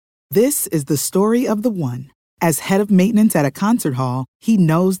This is the story of the one. As head of maintenance at a concert hall, he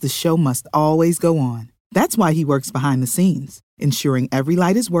knows the show must always go on. That's why he works behind the scenes, ensuring every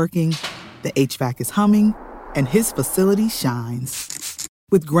light is working, the HVAC is humming, and his facility shines.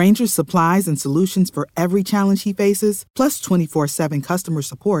 With Grainger's supplies and solutions for every challenge he faces, plus 24/7 customer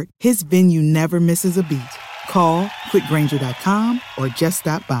support, his venue never misses a beat. Call quickgrainger.com or just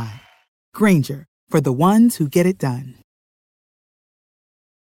stop by. Grainger, for the ones who get it done.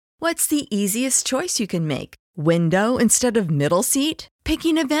 What's the easiest choice you can make? Window instead of middle seat?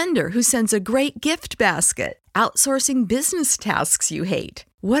 Picking a vendor who sends a great gift basket? Outsourcing business tasks you hate?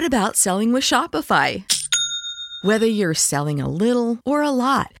 What about selling with Shopify? Whether you're selling a little or a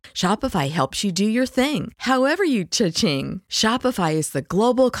lot, Shopify helps you do your thing, however you cha-ching. Shopify is the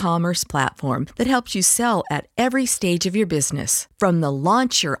global commerce platform that helps you sell at every stage of your business. From the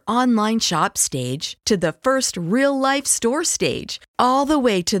launch your online shop stage to the first real-life store stage, all the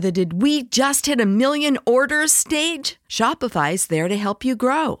way to the did we just hit a million orders stage. Shopify's there to help you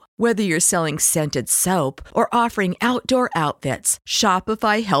grow. Whether you're selling scented soap or offering outdoor outfits,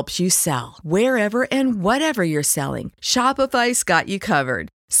 Shopify helps you sell. Wherever and whatever you're selling, Shopify's got you covered.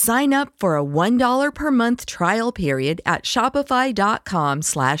 Sign up for a $1 per month trial period at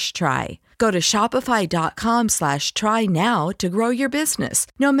shopify.com/try. Go to shopify.com/try now to grow your business,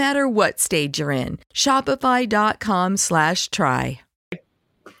 no matter what stage you're in. Shopify.com/try.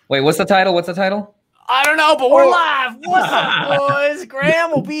 Wait, what's the title? What's the title? I don't know, but we're live. What's up, boys?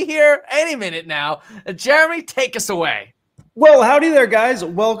 Graham will be here any minute now. Jeremy, take us away. Well, howdy there, guys.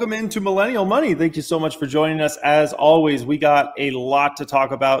 Welcome into Millennial Money. Thank you so much for joining us. As always, we got a lot to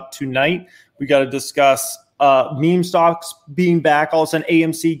talk about tonight. We got to discuss meme stocks being back. All of a sudden,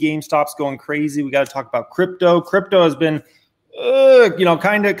 AMC, GameStop's going crazy. We got to talk about crypto. Crypto has been,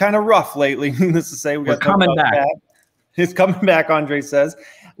 kind of rough lately. Needless to say, we're coming back. That. It's coming back, Andre says.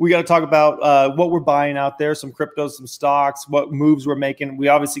 We got to talk about what we're buying out there, some cryptos, some stocks, what moves we're making. We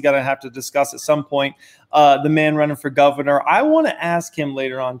obviously got to have to discuss at some point the man running for governor. I want to ask him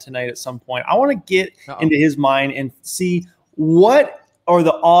later on tonight at some point. I want to get into his mind and see what are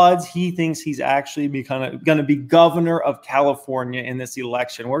the odds he thinks he's actually going to be governor of California in this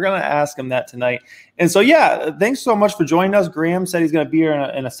election. We're going to ask him that tonight. And so, thanks so much for joining us. Graham said he's going to be here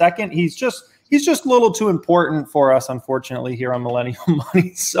in a second. He's just a little too important for us, unfortunately, here on Millennial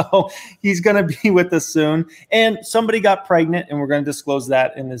Money. So he's going to be with us soon. And somebody got pregnant, and we're going to disclose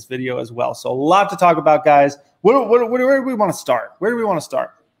that in this video as well. So a lot to talk about, guys. Where do we want to start? Where do we want to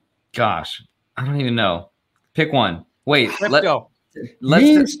start? Gosh, I don't even know. Pick one. Wait, let's go.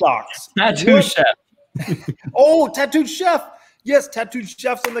 Meme stocks. Tattoo Chef. Oh, Tattooed Chef. Yes, Tattooed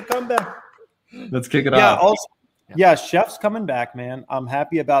Chef's on the comeback. Let's kick it off. Also, yeah, Chef's coming back, man. I'm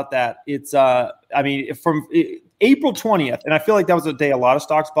happy about that. It's, from April 20th, and I feel like that was a day a lot of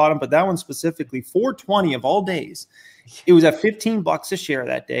stocks bought them, but that one specifically, 420 of all days, it was at $15 a share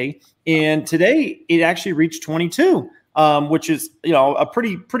that day. And today it actually reached 22, which is, a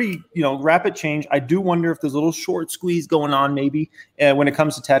pretty, rapid change. I do wonder if there's a little short squeeze going on maybe when it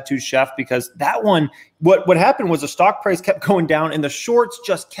comes to Tattooed Chef, because that one, what happened was the stock price kept going down and the shorts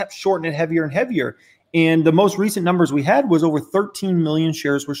just kept shorting it heavier and heavier. And the most recent numbers we had was over 13 million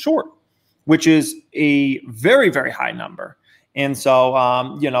shares were short, which is a very, very high number. And so,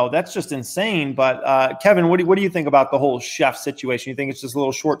 that's just insane. But Kevin, what do you think about the whole Chef situation? You think it's just a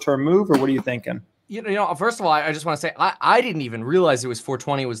little short-term move, or what are you thinking? First of all, I just want to say I didn't even realize it was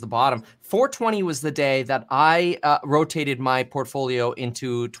 420 was the bottom. 420 was the day that I rotated my portfolio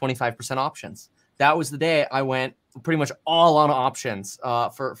into 25% options. That was the day I went pretty much all on options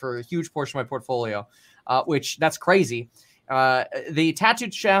for a huge portion of my portfolio, which that's crazy. The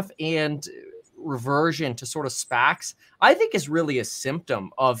Tattooed Chef and reversion to sort of SPACs, I think is really a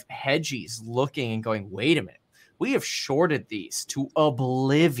symptom of hedgies looking and going, wait a minute, we have shorted these to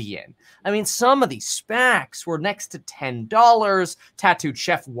oblivion. I mean, some of these SPACs were next to $10. Tattooed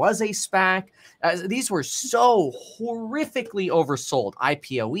Chef was a SPAC. These were so horrifically oversold.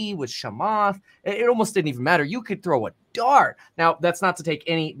 IPOE with Chamath. It almost didn't even matter. You could throw a dart. Now, that's not to take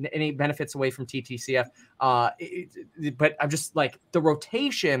any benefits away from TTCF. But I'm just like, the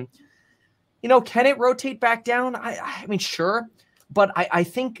rotation, can it rotate back down? I mean, sure. But I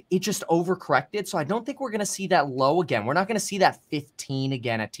think it just overcorrected. So I don't think we're going to see that low again. We're not going to see that 15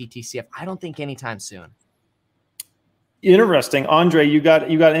 again at TTCF. I don't think anytime soon. Interesting. Andre, you got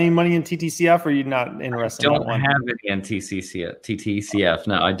any money in TTCF, or are you not interested? I don't have any in TTCF.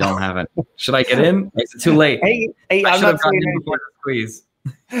 No, I don't have it. Should I get in? Is it too late? Hey, I'm not saying anything. Squeeze.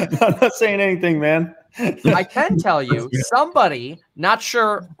 I'm not saying anything, man. I can tell you, somebody, not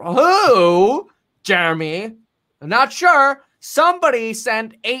sure who, Jeremy, I'm not sure, Somebody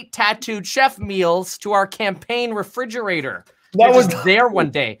sent 8 tattooed chef meals to our campaign refrigerator. That was there one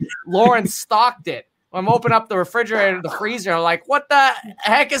day. Lauren stocked it. I'm opening up the refrigerator, the freezer. I'm like, what the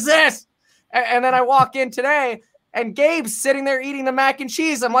heck is this? And then I walk in today and Gabe's sitting there eating the mac and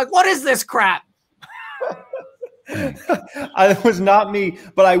cheese. I'm like, what is this crap? It was not me,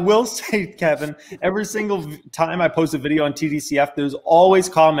 but I will say, Kevin, every single time I post a video on TDCF, there's always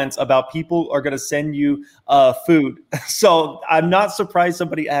comments about people are going to send you food. So I'm not surprised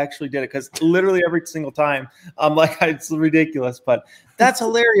somebody actually did it, because literally every single time I'm like, it's ridiculous, but that's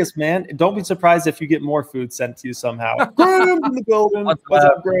hilarious, man. Don't be surprised if you get more food sent to you somehow. Graham in the building. What's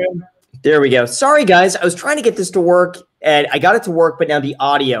up, Graham? There we go. Sorry, guys. I was trying to get this to work, and I got it to work, but now the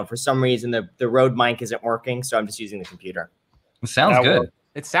audio, for some reason, the Rode mic isn't working, so I'm just using the computer. It sounds That good. works.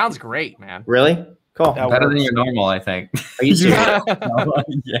 It sounds great, man. Really? Cool. That Better than works. your normal, I think. Are you serious?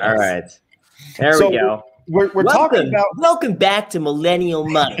 Yes. All right. There So we go. We're talking about Welcome back to Millennial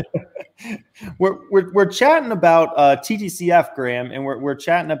Money. we're chatting about TTCF, Graham, and we're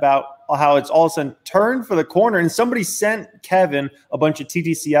chatting about how it's all of a sudden turned for the corner, and somebody sent Kevin a bunch of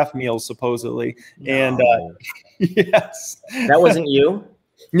TTCF meals supposedly, and yes, That wasn't you?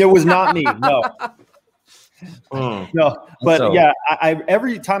 it was not me, no. No, but So- yeah, I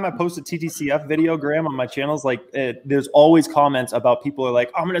every time I post a TTCF video, Graham, on my channels, like there's always comments about people are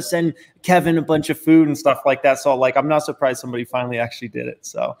like, I'm gonna send Kevin a bunch of food and stuff like that. So like, I'm not surprised somebody finally actually did it.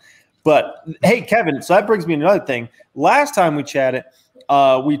 So, but hey, Kevin, so that brings me to another thing. Last time we chatted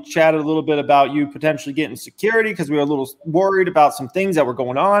a little bit about you potentially getting security because we were a little worried about some things that were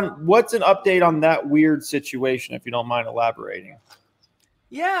going on. What's an update on that weird situation, if you don't mind elaborating?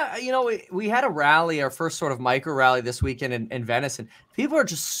 Yeah, we had a rally, our first sort of micro rally this weekend in Venice, and people are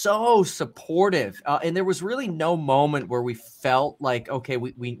just so supportive. And there was really no moment where we felt like, okay,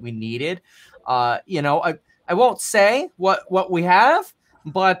 we needed. I won't say what we have,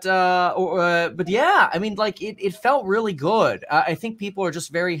 but yeah, I mean, like it felt really good. I think people are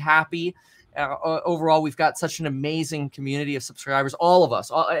just very happy. Overall, we've got such an amazing community of subscribers, all of us.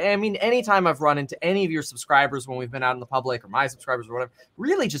 I mean, anytime I've run into any of your subscribers when we've been out in the public, or my subscribers or whatever,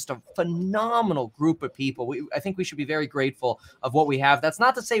 really just a phenomenal group of people. I think we should be very grateful of what we have. That's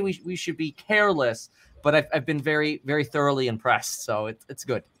not to say we should be careless, but I've been very, very thoroughly impressed. So it's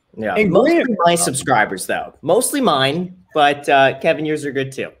good. Yeah. And Mostly Graham- my subscribers, though. Mostly mine, but Kevin, yours are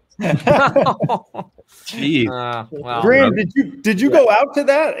good, too. Jeez. Well, Graham, did you go out to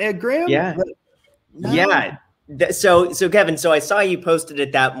that, Graham? Yeah. No. Yeah. So Kevin, so I saw you posted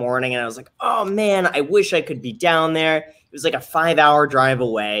it that morning, and I was like, oh, man, I wish I could be down there. It was like a 5-hour drive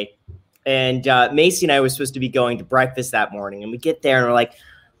away. And Macy and I were supposed to be going to breakfast that morning, and we get there, and we're like,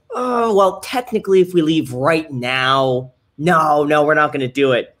 oh, well, technically, if we leave right now, no, we're not going to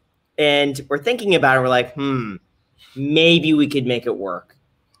do it. And we're thinking about it. We're like, maybe we could make it work.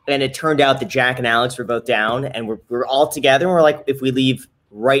 And it turned out that Jack and Alex were both down, and we're all together. And we're like, if we leave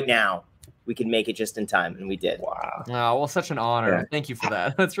right now, we can make it just in time. And we did. Wow. Oh, well, such an honor. Yeah. Thank you for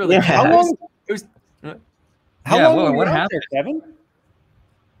that. That's really Yeah. How long? It was How Yeah, long well, were you what out happened? there, Kevin?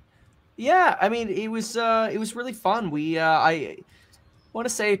 Yeah, I mean, it was really fun. I want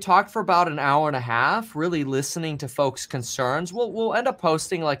to say talked for about an hour and a half, really listening to folks' concerns. We'll end up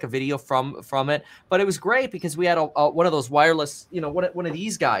posting like a video from it, but it was great because we had one of those wireless, one of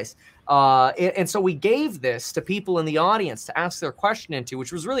these guys, and so we gave this to people in the audience to ask their question into,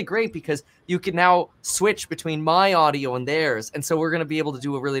 which was really great because you can now switch between my audio and theirs, and so we're going to be able to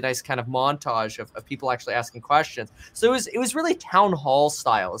do a really nice kind of montage of people actually asking questions. So it was really town hall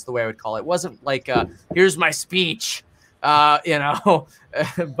style, is the way I would call it. It wasn't like here's my speech. But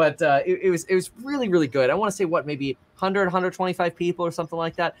it was really, really good. I want to say maybe 100, 125 people or something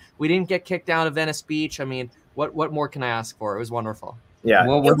like that. We didn't get kicked down to Venice Beach. I mean, what more can I ask for? It was wonderful. Yeah.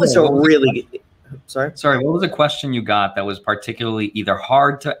 Well, it was a really good. Sorry. Sorry, what was a question you got that was particularly either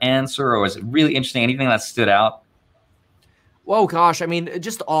hard to answer or was it really interesting? Anything that stood out? Oh, gosh. I mean,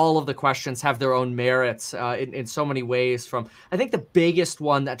 just all of the questions have their own merits in so many ways. I think the biggest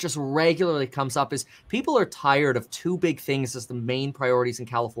one that just regularly comes up is people are tired of two big things as the main priorities in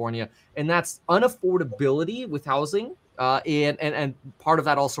California, and that's unaffordability with housing. And part of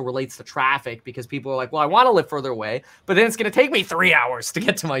that also relates to traffic because people are like, well, I want to live further away, but then it's going to take me 3 hours to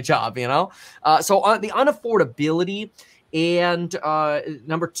get to my job, So the unaffordability and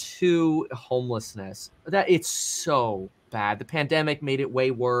number two, homelessness. That it's so bad. The pandemic made it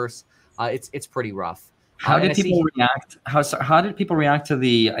way worse. It's pretty rough. How did people react? How did people react to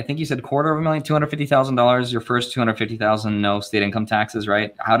the? I think you said $250,000, $250,000. Your first $250,000 no state income taxes,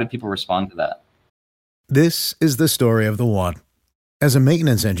 right? How did people respond to that? This is the story of the one. As a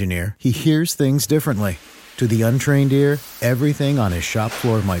maintenance engineer, he hears things differently. To the untrained ear, everything on his shop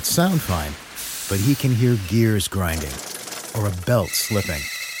floor might sound fine, but he can hear gears grinding or a belt slipping.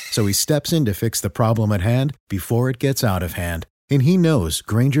 So he steps in to fix the problem at hand before it gets out of hand. And he knows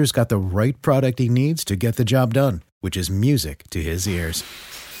Grainger's got the right product he needs to get the job done, which is music to his ears.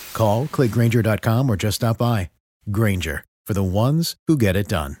 Call, click Grainger.com, or just stop by. Grainger, for the ones who get it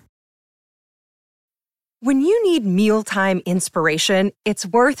done. When you need mealtime inspiration, it's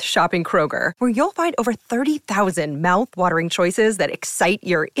worth shopping Kroger, where you'll find over 30,000 mouth-watering choices that excite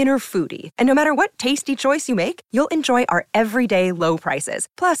your inner foodie. And no matter what tasty choice you make, you'll enjoy our everyday low prices,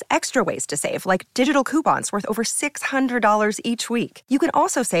 plus extra ways to save, like digital coupons worth over $600 each week. You can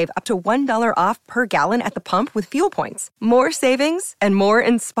also save up to $1 off per gallon at the pump with fuel points. More savings and more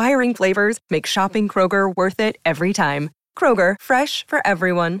inspiring flavors make shopping Kroger worth it every time. Kroger, fresh for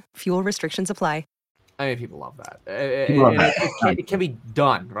everyone. Fuel restrictions apply. I mean, people love that. It can be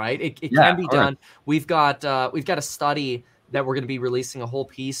done, right? It can be done. We've got a study that we're going to be releasing a whole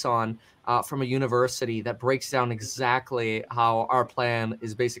piece on from a university that breaks down exactly how our plan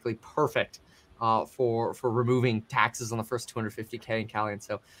is basically perfect for removing taxes on the first 250K in Cali. And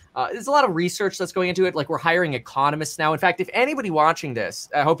so there's a lot of research that's going into it. Like, we're hiring economists now. In fact, if anybody watching this,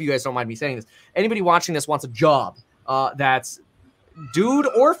 I hope you guys don't mind me saying this, anybody watching this wants a job that's dude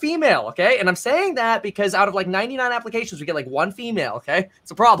or female, okay? And I'm saying that because out of like 99 applications, we get like one female, okay?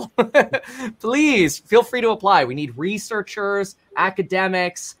 It's a problem. Please feel free to apply. We need researchers,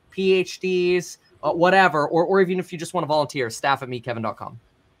 academics, PhDs, whatever, or even if you just want to volunteer, staff@meetkevin.com.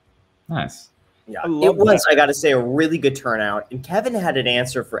 Nice. Yeah, it was, I got to say, a really good turnout. And Kevin had an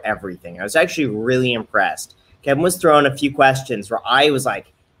answer for everything. I was actually really impressed. Kevin was throwing a few questions where I was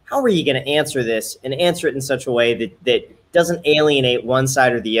like, how are you going to answer this and answer it in such a way that doesn't alienate one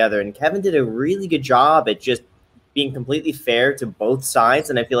side or the other? And Kevin did a really good job at just being completely fair to both sides.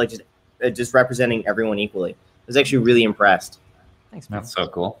 And I feel like just representing everyone equally. I was actually really impressed. Thanks, man. That's so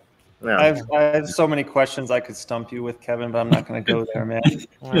cool. Yeah. I have so many questions I could stump you with, Kevin, but I'm not going to go there, man. You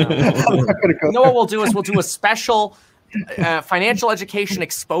know what we'll do is we'll do a special financial education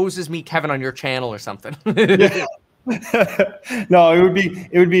exposes me, Kevin, on your channel or something. Yeah. No, it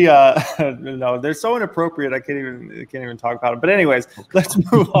would be no, they're so inappropriate. I can't even talk about it. But anyways, let's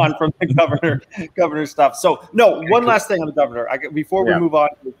move on from the governor stuff. So no, one last thing on the governor. Before we move on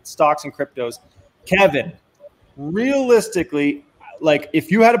to stocks and cryptos, Kevin, realistically, like, if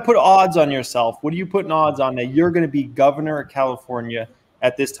you had to put odds on yourself, what are you putting odds on that you're going to be governor of California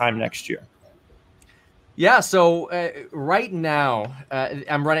at this time next year? Yeah, so right now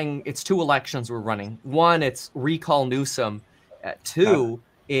I'm running, it's two elections we're running. One, it's recall Newsom. Two,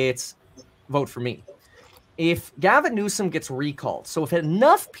 it's vote for me. If Gavin Newsom gets recalled, so if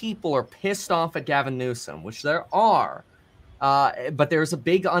enough people are pissed off at Gavin Newsom, which there are, but there's a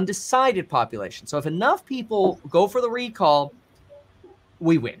big undecided population. So if enough people go for the recall,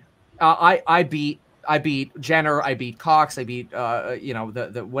 we win. I beat Jenner, I beat Cox, I beat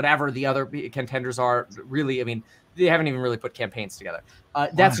the whatever the other contenders are. Really, I mean, they haven't even really put campaigns together.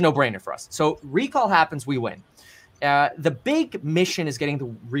 That's a no-brainer for us. So recall happens, we win. The big mission is getting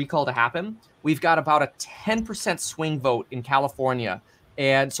the recall to happen. We've got about a 10% swing vote in California,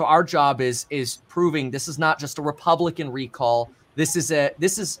 and so our job is proving this is not just a Republican recall. This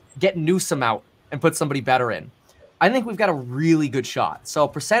is get Newsom out and put somebody better in. I think we've got a really good shot. So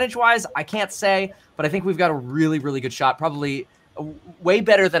percentage-wise, I can't say, but I think we've got a really, really good shot, probably way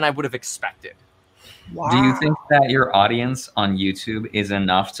better than I would have expected. Wow. Do you think that your audience on YouTube is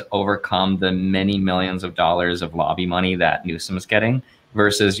enough to overcome the many millions of dollars of lobby money that Newsom is getting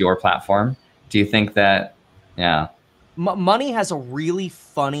versus your platform? Do you think that, money has a really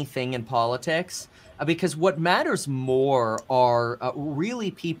funny thing in politics. Because what matters more are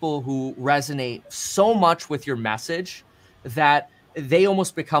really people who resonate so much with your message that they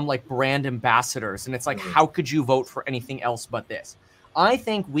almost become like brand ambassadors. And it's like, how could you vote for anything else but this? I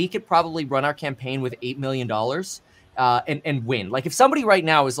think we could probably run our campaign with $8 million and win. Like, if somebody right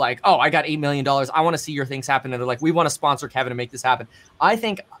now is like, oh, I got $8 million, I want to see your things happen, and they're like, we want to sponsor Kevin to make this happen. I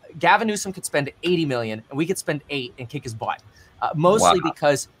think Gavin Newsom could spend $80 million and we could spend $8 million and kick his butt. Mostly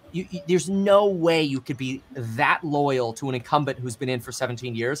because there's no way you could be that loyal to an incumbent who's been in for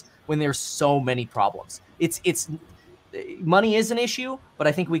 17 years when there's so many problems. It's money is an issue, but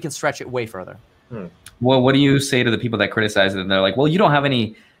I think we can stretch it way further. Well, what do you say to the people that criticize it? And they're like, well, you don't have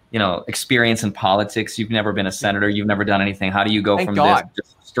any, experience in politics. You've never been a senator. You've never done anything. How do you go from this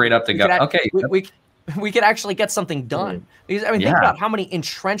just straight up to go? Okay. We could actually get something done. Because, think about how many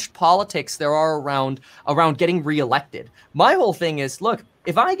entrenched politics there are around getting reelected. My whole thing is, look,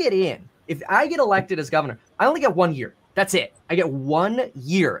 if I get elected as governor, I only get 1 year. That's it. I get 1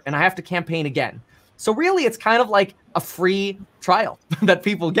 year and I have to campaign again. So really, it's kind of like a free trial that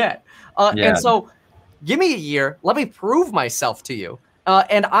people get. And so give me a year. Let me prove myself to you.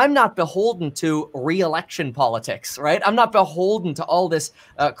 And I'm not beholden to re-election politics, right? I'm not beholden to all this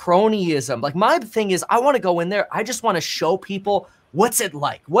cronyism. Like, my thing is, I want to go in there. I just want to show people what's it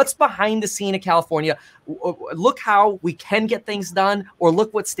like, what's behind the scene in California. Look how we can get things done, or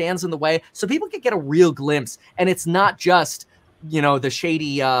look what stands in the way, so people can get a real glimpse. And it's not just, the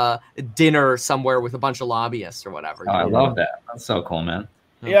shady dinner somewhere with a bunch of lobbyists or whatever. Oh, I love that. That's so cool, man.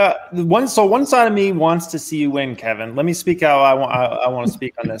 Yeah, one side of me wants to see you win, Kevin. Let me speak how I want to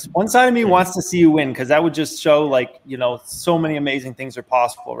speak on this. One side of me wants to see you win, because that would just show, like, so many amazing things are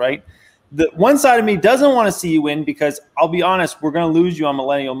possible, right? The one side of me doesn't want to see you win, because I'll be honest, we're going to lose you on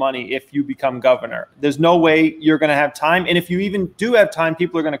millennial money if you become governor. There's no way you're going to have time. And if you even do have time,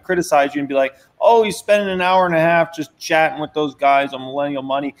 people are going to criticize you and be like, oh, he's spending an hour and a half just chatting with those guys on millennial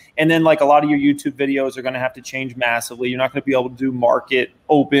money. And then, like, a lot of your YouTube videos are going to have to change massively. You're not going to be able to do market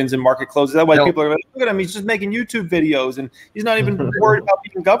opens and market closes. That way people are like, look at him, he's just making YouTube videos and he's not even worried about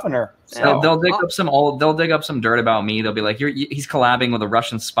being governor. So they'll dig up some dirt about me. They'll be like, he's collabing with the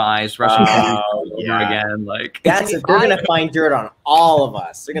Russian spies, again. Like, they're gonna find dirt on all of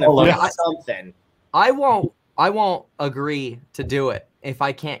us. They're gonna find something. I won't agree to do it if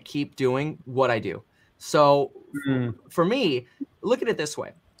I can't keep doing what I do. So for me, look at it this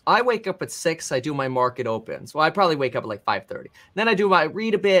way. I wake up at 6, I do my market opens. Well, I probably wake up at like 5:30. Then I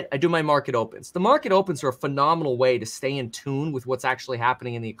read a bit, I do my market opens. The market opens are a phenomenal way to stay in tune with what's actually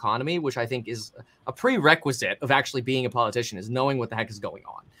happening in the economy, which I think is a prerequisite of actually being a politician, is knowing what the heck is going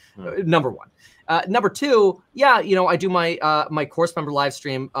on. Number one. Number two, I do my course member live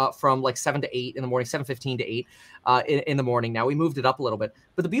stream from like 7 to 8 in the morning, 7:15 to 8 in the morning. Now we moved it up a little bit.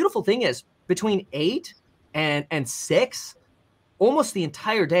 But the beautiful thing is, between 8 and 6, almost the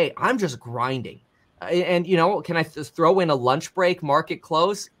entire day, I'm just grinding. And can I throw in a lunch break, market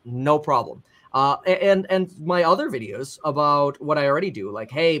close? No problem. And my other videos about what I already do,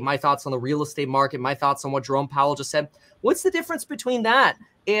 like, hey, my thoughts on the real estate market, my thoughts on what Jerome Powell just said. What's the difference between that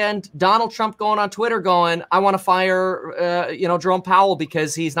and Donald Trump going on Twitter going, I want to fire, Jerome Powell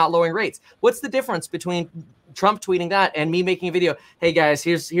because he's not lowering rates? What's the difference between Trump tweeting that and me making a video? Hey guys,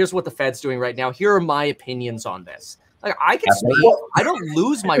 here's what the Fed's doing right now. Here are my opinions on this. Like, I can speak. I don't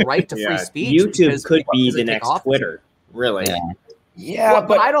lose my right to free speech. YouTube could be the next Twitter, really. Yeah,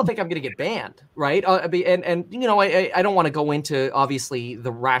 but I don't think I'm going to get banned, right? I don't want to go into, obviously,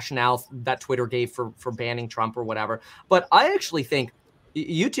 the rationale that Twitter gave for banning Trump or whatever. But I actually think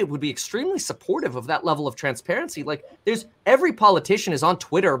YouTube would be extremely supportive of that level of transparency. Like, every politician is on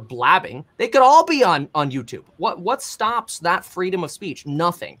Twitter blabbing. They could all be on YouTube. What stops that freedom of speech?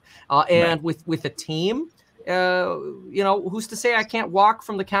 Nothing. And with a team, who's to say I can't walk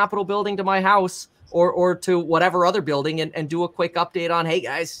from the Capitol building to my house or to whatever other building and do a quick update on, hey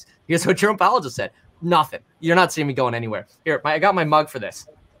guys, here's what Jerome Powell just said. Nothing. You're not seeing me going anywhere. Here, I got my mug for this.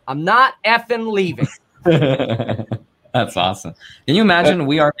 I'm not effing leaving. That's awesome. Can you imagine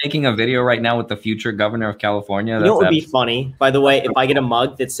we are making a video right now with the future governor of California? You know what would be funny, by the way, if I get a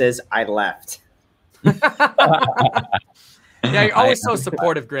mug that says I left. Yeah, you're always so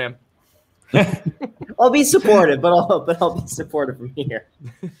supportive, Graham. I'll be supportive, but I'll be supportive from here.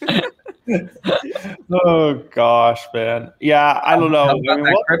 Oh gosh, man. Yeah, I don't know. How about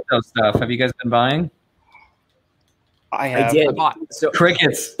that crypto stuff? Have you guys been buying? I did. I bought. So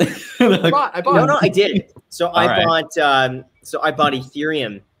crickets. I bought. No, I did. So I bought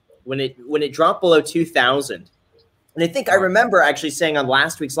Ethereum when it dropped below 2,000. And I think I remember actually saying on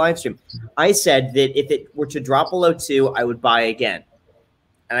last week's live stream, I said that if it were to drop below 2, I would buy again.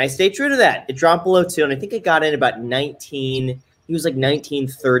 And I stayed true to that. It dropped below 2, and I think it got in about 19. It was like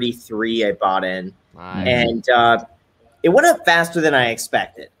 1933 I bought in. Nice. And it went up faster than I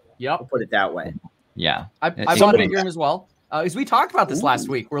expected. Yep. I'll put it that way. Yeah. I bought Ethereum as well. As we talked about this last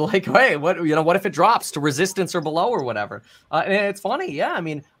week, we're like, hey, what if it drops to resistance or below or whatever? And it's funny. Yeah. I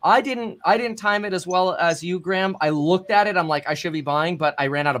mean, I didn't time it as well as you, Graham. I looked at it. I'm like, I should be buying, but I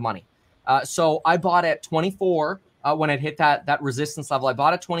ran out of money. So I bought at 24 when it hit that resistance level. I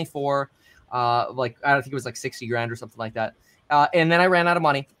bought at 24, I think it was like 60 grand or something like that. And then I ran out of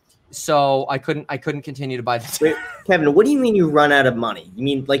money. So I couldn't continue to buy the Wait, Kevin, what do you mean you run out of money? You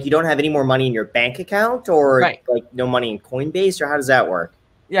mean like you don't have any more money in your bank account, or right, like no money in Coinbase, or how does that work?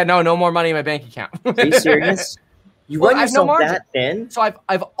 Yeah, no more money in my bank account. Are you serious? You run yourself that thin? So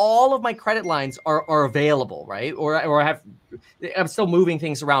I've all of my credit lines are available, right? Or I'm still moving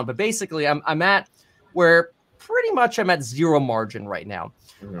things around, but basically I'm at where pretty much I'm at zero margin right now.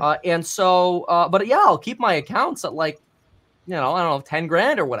 Mm-hmm. And so, but yeah, I'll keep my accounts at like I don't know, 10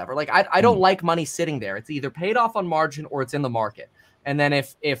 grand or whatever. Like I don't like money sitting there. It's either paid off on margin or it's in the market. And then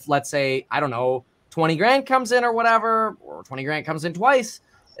if let's say, I don't know, 20 grand comes in or whatever, or 20 grand comes in twice,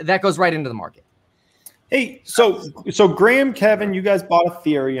 that goes right into the market. Hey, so Graham, Kevin, you guys bought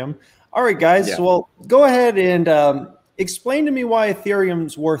Ethereum. All right, guys. Yeah. Well, go ahead and explain to me why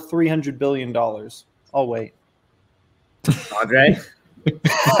Ethereum's worth $300 billion. I'll wait. Andre?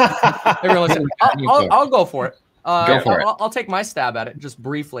 Everyone listen, I'll go for it. Go for it. I'll take my stab at it just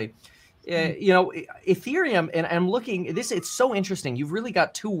briefly. Ethereum, and I'm looking this. It's so interesting. You've really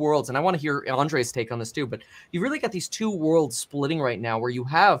got two worlds, and I want to hear Andre's take on this too. But you've really got these two worlds splitting right now, where you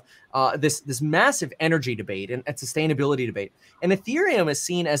have this massive energy debate and sustainability debate. And Ethereum is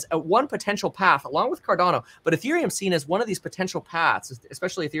seen as one potential path, along with Cardano. But Ethereum is seen as one of these potential paths,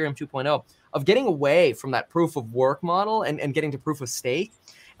 especially Ethereum 2.0, of getting away from that proof of work model and getting to proof of stake.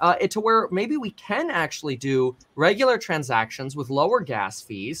 To where maybe we can actually do regular transactions with lower gas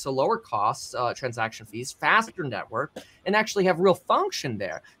fees, so lower costs, transaction fees, faster network, and actually have real function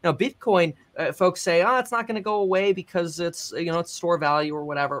there. Now, Bitcoin, folks say, it's not going to go away because it's, it's store value or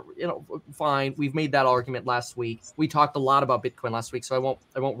whatever. Fine. We've made that argument last week. We talked a lot about Bitcoin last week, so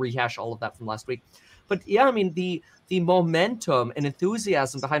I won't rehash all of that from last week. But yeah, I mean, the momentum and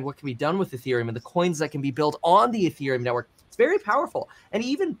enthusiasm behind what can be done with Ethereum and the coins that can be built on the Ethereum network, it's very powerful. And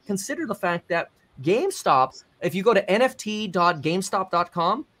even consider the fact that GameStop, if you go to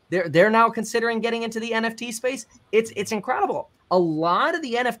nft.gamestop.com, they're now considering getting into the NFT space. It's incredible. A lot of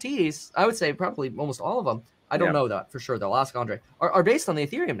the NFTs, I would say probably almost all of them, I don't know that for sure, they'll ask Andre, are based on the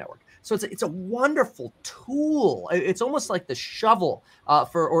Ethereum network. So it's a wonderful tool. It's almost like the shovel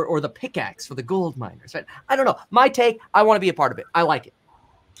or the pickaxe for the gold miners, right? I don't know. My take, I want to be a part of it. I like it.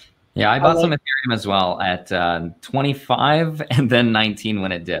 Yeah, I bought some Ethereum as well at 25 and then 19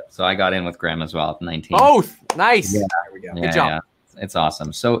 when it dipped. So I got in with Graham as well at 19. Both. Nice. Yeah. There we go. Good job. Yeah. It's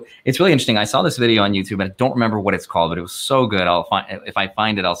awesome. So it's really interesting. I saw this video on YouTube and I don't remember what it's called, but it was so good. If I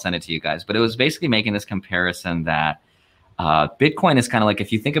find it, I'll send it to you guys. But it was basically making this comparison that Bitcoin is kind of like,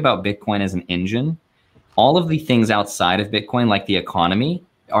 if you think about Bitcoin as an engine, all of the things outside of Bitcoin, like the economy,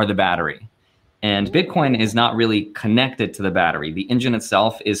 are the battery. And Bitcoin is not really connected to the battery. The engine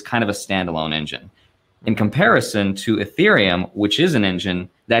itself is kind of a standalone engine. In comparison to Ethereum, which is an engine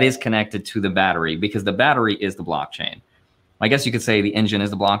that is connected to the battery, because the battery is the blockchain. I guess you could say the engine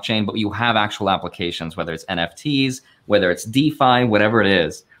is the blockchain, but you have actual applications, whether it's NFTs, whether it's DeFi, whatever it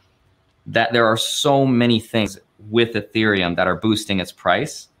is, that there are so many things with Ethereum that are boosting its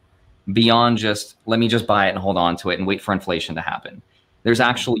price beyond just, let me just buy it and hold on to it and wait for inflation to happen. There's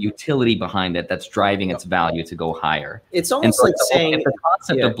actual utility behind it that's driving its value to go higher. It's almost like saying, if the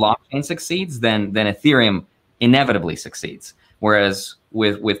concept of blockchain succeeds, then Ethereum inevitably succeeds. Whereas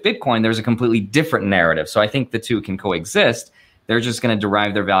with Bitcoin, there's a completely different narrative. So I think the two can coexist. They're just going to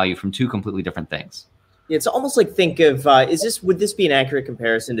derive their value from two completely different things. It's almost like, think of, would this be an accurate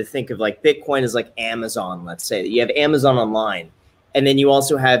comparison to think of like Bitcoin as like Amazon, let's say, that you have Amazon online, and then you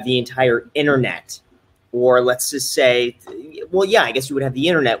also have the entire internet. Or let's just say, well, yeah, I guess you would have the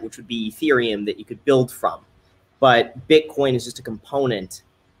internet, which would be Ethereum that you could build from. But Bitcoin is just a component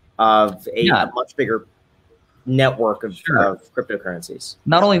of a much bigger network of cryptocurrencies.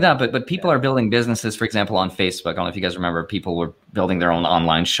 Not only that, but people are building businesses, for example, on Facebook. I don't know if you guys remember, people were building their own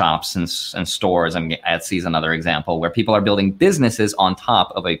online shops and stores. I mean, Etsy is another example where people are building businesses on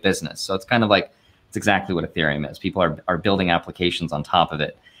top of a business. So it's kind of like, it's exactly what Ethereum is. People are building applications on top of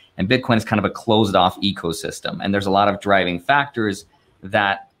it. And Bitcoin is kind of a closed off ecosystem. And there's a lot of driving factors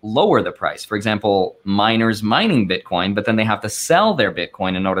that lower the price. For example, miners mining Bitcoin, but then they have to sell their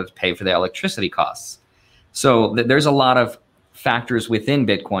Bitcoin in order to pay for their electricity costs. So there's a lot of factors within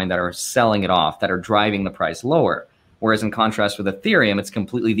Bitcoin that are selling it off, that are driving the price lower. Whereas in contrast with Ethereum, it's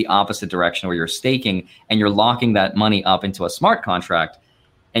completely the opposite direction, where you're staking and you're locking that money up into a smart contract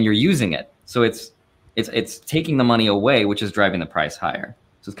and you're using it. So it's taking the money away, which is driving the price higher.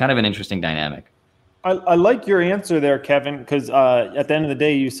 So it's kind of an interesting dynamic. I like your answer there, Kevin, because at the end of the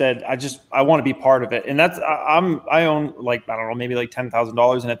day, you said, I want to be part of it. And that's, I own like, I don't know, maybe like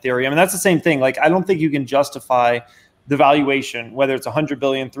 $10,000 in Ethereum. And that's the same thing. Like, I don't think you can justify the valuation, whether it's 100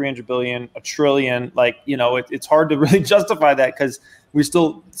 billion, 300 billion, a trillion, like, it's hard to really justify that because we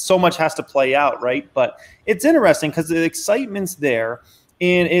still, so much has to play out. Right. But it's interesting because the excitement's there.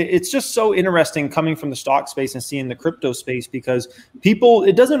 And it's just so interesting coming from the stock space and seeing the crypto space, because people,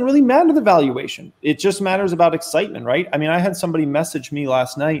 it doesn't really matter the valuation. It just matters about excitement, right? I mean, I had somebody message me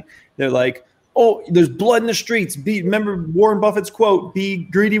last night. They're like, oh, there's blood in the streets. Remember Warren Buffett's quote, be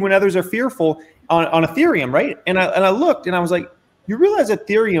greedy when others are fearful, on Ethereum, right? And I looked and I was like, you realize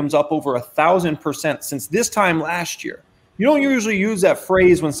Ethereum's up over 1,000% since this time last year. You don't usually use that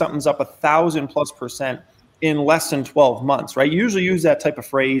phrase when something's up 1,000+% in less than 12 months, right? You usually use that type of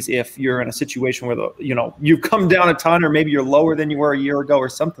phrase if you're in a situation where you've come down a ton, or maybe you're lower than you were a year ago or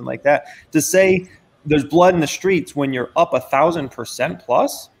something like that. To say there's blood in the streets when you're up 1,000%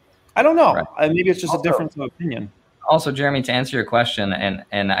 plus, I don't know. Right. Maybe it's just a difference of opinion. Also, Jeremy, to answer your question,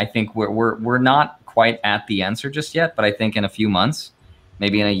 and I think we're not quite at the answer just yet, but I think in a few months,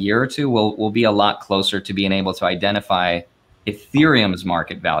 maybe in a year or two, we'll be a lot closer to being able to identify Ethereum's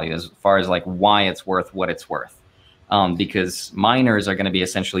market value as far as like why it's worth what it's worth. Because miners are going to be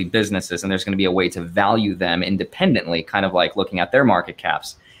essentially businesses, and there's going to be a way to value them independently, kind of like looking at their market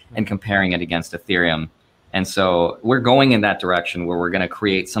caps and comparing it against Ethereum. And so we're going in that direction where we're going to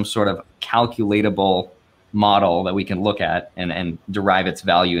create some sort of calculatable model that we can look at and derive its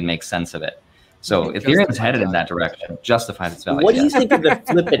value and make sense of it. So Ethereum's headed in that direction, justifies its value. What do you think of the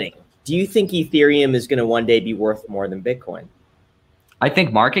flippening? Do you think Ethereum is going to one day be worth more than Bitcoin? I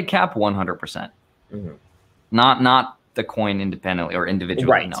think market cap 100%. Mm-hmm. Not the coin independently or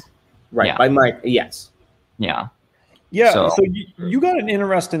individually. Right. No. Right. Yeah. Yes. Yeah. Yeah. So you got an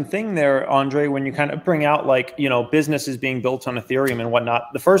interesting thing there, Andre, when you kind of bring out like, businesses being built on Ethereum and whatnot.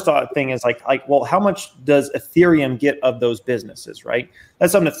 The first thing is like, well, how much does Ethereum get of those businesses, right?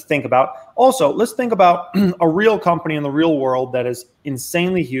 That's something to think about. Also, let's think about a real company in the real world that is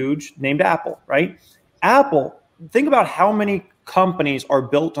insanely huge named Apple, right? Apple, think about how many companies are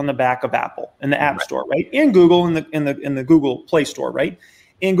built on the back of Apple in the App Store, right? And Google in the Google Play Store, right?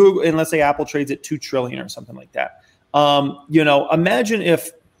 In Google, and let's say Apple trades at $2 trillion or something like that. Imagine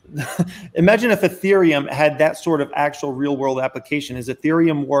if Ethereum had that sort of actual real world application. Is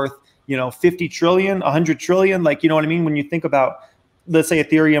Ethereum worth, 50 trillion, 100 trillion? Like, you know what I mean? When you think about, let's say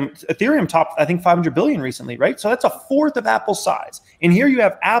Ethereum topped, I think 500 billion recently, right? So that's a fourth of Apple's size. And here you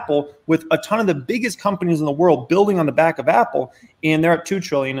have Apple with a ton of the biggest companies in the world building on the back of Apple, and they're at 2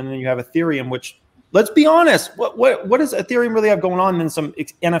 trillion. And then you have Ethereum, which, let's be honest, what does Ethereum really have going on than some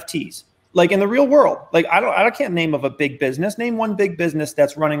NFTs? Like in the real world, like I can't name of a big business. Name one big business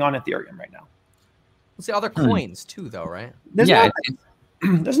that's running on Ethereum right now. Let's see other coins too, though, right? There's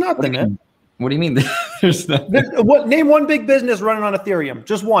nothing. Man. What do you mean? There's nothing. Name one big business running on Ethereum.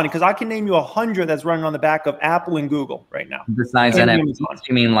 Just one, because I can name you 100 that's running on the back of Apple and Google right now. Besides NFTs,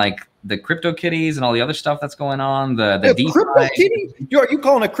 you mean like the CryptoKitties and all the other stuff that's going on? The DeFi? CryptoKitty? Are you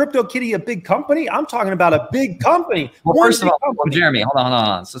calling a CryptoKitty a big company? I'm talking about a big company. Well, first of all, Jeremy, hold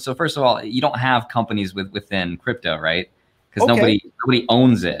on. So first of all, you don't have companies within crypto, right? Because nobody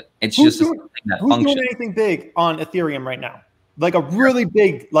owns it. It's just something that functions. Who's doing anything big on Ethereum right now? Like a really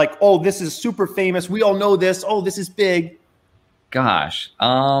big, like, oh, this is super famous. We all know this. Oh, this is big. Gosh,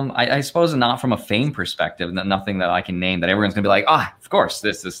 I suppose not from a fame perspective. Nothing that I can name that everyone's gonna be like, of course,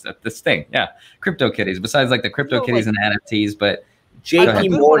 this thing, yeah, CryptoKitties. Besides like the CryptoKitties and NFTs, but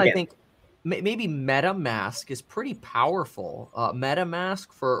JP Morgan. I think maybe MetaMask is pretty powerful.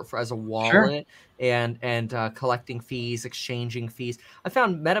 MetaMask for as a wallet and collecting fees, exchanging fees. I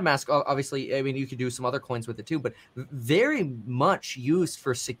found MetaMask, obviously, I mean, you could do some other coins with it too, but very much used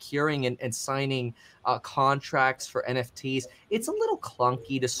for securing and signing contracts for NFTs. It's a little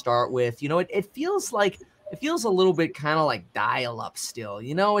clunky to start with. It feels a little bit kind of like dial-up still.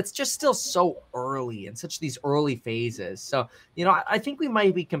 It's just still so early in such these early phases. So, I think we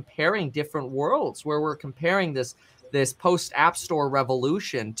might be comparing different worlds where we're comparing this post App Store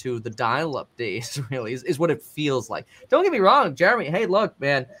revolution to the dial-up days, really, is what it feels like. Don't get me wrong, Jeremy. Hey, look,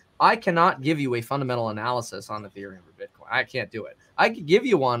 man, I cannot give you a fundamental analysis on Ethereum or Bitcoin. I can't do it. I could give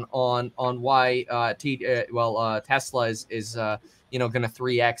you one on why Tesla is going to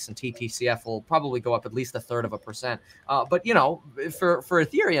 3x, and TTCF will probably go up at least 1/3%. But for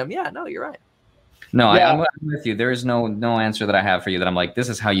Ethereum, yeah, no, you're right. No, I'm with you. There is no answer that I have for you that I'm like, this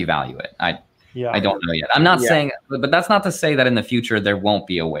is how you value it. I don't know yet. I'm not saying, but that's not to say that in the future there won't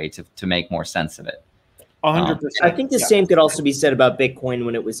be a way to make more sense of it. 100%. I think the same could also be said about Bitcoin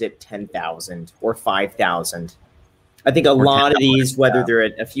when it was at 10,000 or 5,000. I think a lot of these, whether they're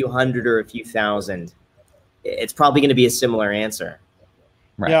at a few hundred or a few thousand, it's probably going to be a similar answer.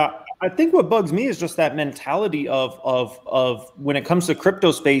 Right. Yeah, I think what bugs me is just that mentality of when it comes to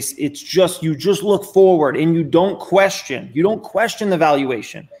crypto space, it's just you just look forward and you don't question. You don't question the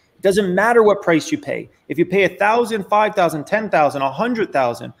valuation. It doesn't matter what price you pay. If you pay 1,000, 5,000, 10,000,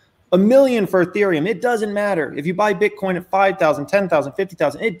 100,000, $1 million for Ethereum, it doesn't matter. If you buy Bitcoin at 5,000, 10,000,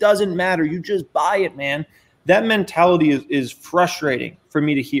 50,000, it doesn't matter. You just buy it, man. That mentality is frustrating for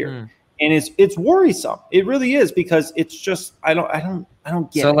me to hear. And it's worrisome. It really is, because it's just I don't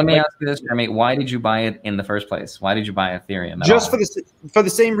get it. So let me ask you this, Jeremy. Why did you buy it in the first place? Why did you buy Ethereum? Just for the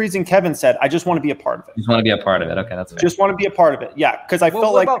same reason Kevin said. I just want to be a part of it. You just want to be a part of it. Okay, that's fair. Just want to be a part of it. Yeah, because I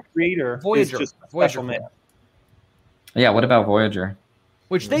felt like the creator Voyager? is just a special man. Yeah, what about Voyager?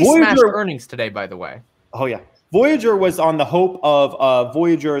 Which they smashed earnings today, by the way. Oh yeah. Voyager was on the hope of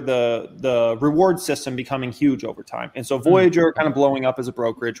Voyager, the reward system becoming huge over time. And so Voyager kind of blowing up as a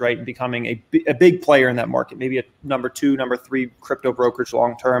brokerage, right? And becoming a big player in that market, maybe a number 2, number 3 crypto brokerage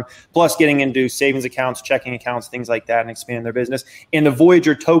long-term, plus getting into savings accounts, checking accounts, things like that, and expanding their business. And the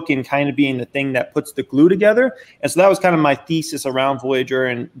Voyager token kind of being the thing that puts the glue together. And so that was kind of my thesis around Voyager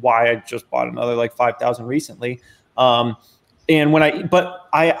and why I just bought another like 5,000 recently. But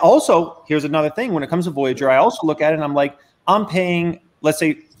I also, here's another thing. When it comes to Voyager, I also look at it and I'm like, I'm paying, let's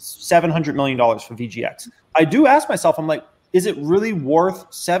say, $700 million for VGX. I do ask myself, I'm like, is it really worth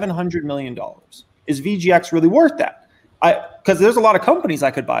 $700 million? Is VGX really worth that? Because there's a lot of companies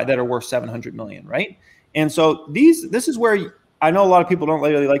I could buy that are worth $700 million, right? And so this is where I know a lot of people don't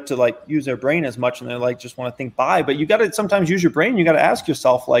really like to use their brain as much, and they're just want to think buy, but you got to sometimes use your brain. You got to ask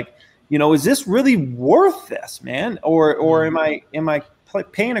yourself, is this really worth this, man? Or am I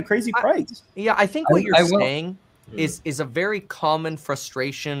paying a crazy price? I think what you're saying is a very common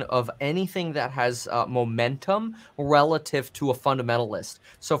frustration of anything that has momentum relative to a fundamentalist.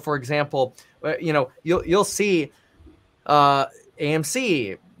 So, for example, you'll see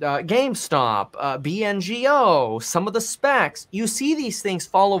AMC, GameStop, BNGO, some of the specs. You see these things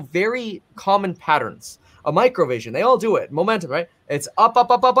follow very common patterns. A Microvision, they all do it. Momentum, right? It's up,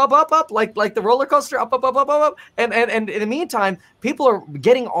 like the roller coaster, up. And in the meantime, people are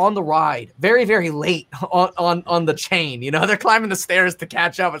getting on the ride very, very late on the chain. They're climbing the stairs to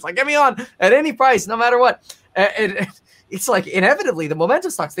catch up. It's like, get me on at any price, no matter what. It's like inevitably the momentum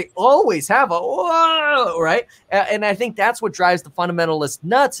stocks, they always have a whoa, right? And I think that's what drives the fundamentalist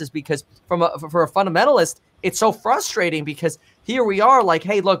nuts, is because for a fundamentalist, it's so frustrating because here we are like,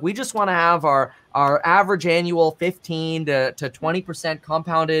 hey, look, we just want to have our average annual 15 to 20%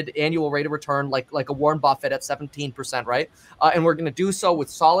 compounded annual rate of return, like a Warren Buffett at 17%, right? And we're going to do so with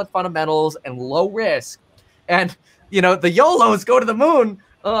solid fundamentals and low risk. And, the YOLOs go to the moon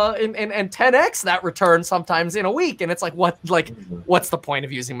and 10x that return sometimes in a week. And it's like, what's the point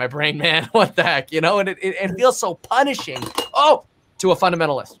of using my brain, man? What the heck, And it feels so punishing. To a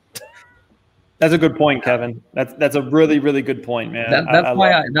fundamentalist. That's a good point, Kevin. That's a really, really good point, man. That's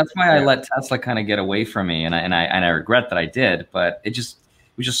why I let Tesla kind of get away from me, and I regret that I did. But it was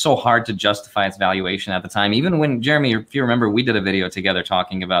just so hard to justify its valuation at the time. Even when, Jeremy, if you remember, we did a video together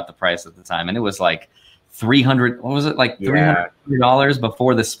talking about the price at the time, and it was like $300. What was it, like $300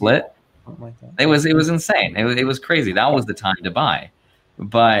 before the split? It was insane. It was crazy. That was the time to buy.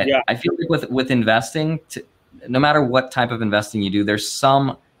 But I feel like with investing, no matter what type of investing you do, there's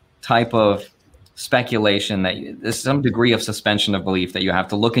some type of speculation that there's some degree of suspension of belief that you have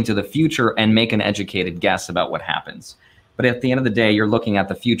to look into the future and make an educated guess about what happens. But at the end of the day, you're looking at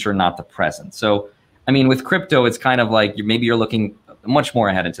the future, not the present. So, I mean, with crypto, it's kind of like maybe you're looking much more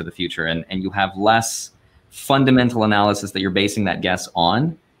ahead into the future, and you have less fundamental analysis that you're basing that guess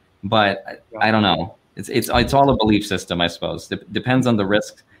on. But I don't know. It's all a belief system, I suppose. Depends on the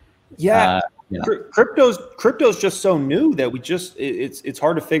risk. Crypto's just so new that it's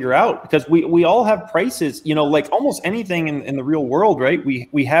hard to figure out, because we all have prices, like almost anything in the real world, right?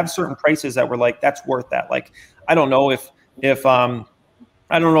 We have certain prices that we're like, that's worth that. Like, I don't know if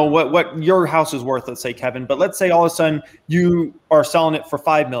I don't know what your house is worth, let's say, Kevin, but let's say all of a sudden you are selling it for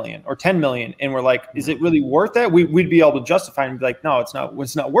 5 million or 10 million. And we're like, is it really worth that? We'd be able to justify and be like, no, it's not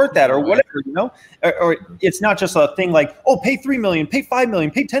worth that, or whatever, or it's not just a thing like, oh, pay 3 million, pay 5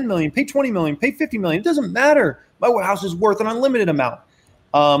 million, pay 10 million, pay 20 million, pay 50 million. It doesn't matter. My house is worth an unlimited amount.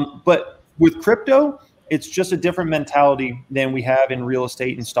 But with crypto, it's just a different mentality than we have in real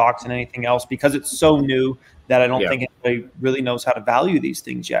estate and stocks and anything else, because it's so new that I don't think anybody really knows how to value these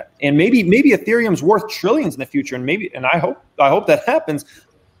things yet. And maybe Ethereum's worth trillions in the future, and I hope that happens,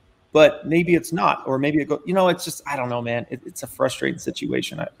 but maybe it's not, or maybe it goes. It's just, I don't know, man. It's a frustrating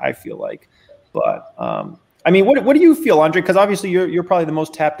situation, I feel like. But I mean, what do you feel, Andre? Because obviously you're probably the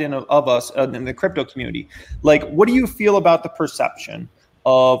most tapped in of us in the crypto community. Like, what do you feel about the perception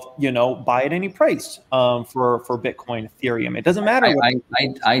of buy at any price for Bitcoin, Ethereum? It doesn't matter.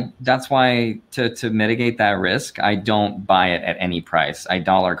 That's why to mitigate that risk, I don't buy it at any price. I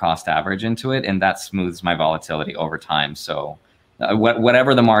dollar cost average into it, and that smooths my volatility over time. So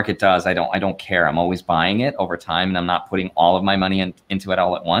whatever the market does, I don't care. I'm always buying it over time, and I'm not putting all of my money into it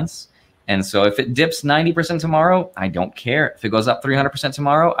all at once. And so if it dips 90% tomorrow, I don't care. If it goes up 300%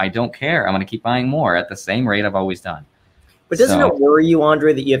 tomorrow, I don't care. I'm going to keep buying more at the same rate I've always done. But doesn't it worry you,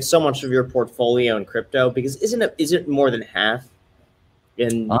 Andre, that you have so much of your portfolio in crypto? Because is it more than half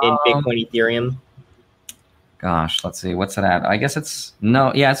in Bitcoin, Ethereum? Gosh, let's see. What's it at? I guess it's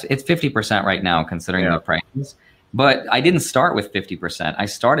 50% right now, considering the prices. But I didn't start with 50%. I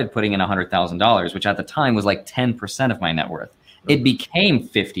started putting in $100,000, which at the time was like 10% of my net worth. It became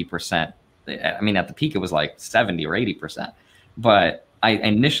 50%. I mean, at the peak, it was like 70 or 80%. But I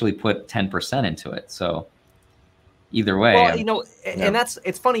initially put 10% into it. So either way. Well, and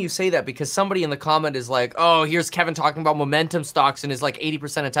it's funny you say that, because somebody in the comment is like, oh, here's Kevin talking about momentum stocks and is like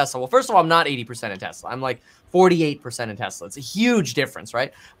 80% of Tesla. Well, first of all, I'm not 80% of Tesla. I'm like 48% of Tesla. It's a huge difference,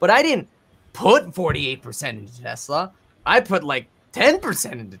 right? But I didn't put 48% into Tesla. I put like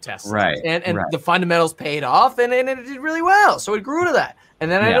 10% into Tesla. Right. And the fundamentals paid off and it did really well. So it grew to that.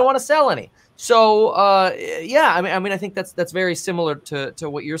 And then I didn't want to sell any. So I mean, I think that's very similar to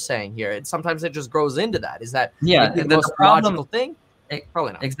what you're saying here. Sometimes it just grows into that. Is that the most logical thing?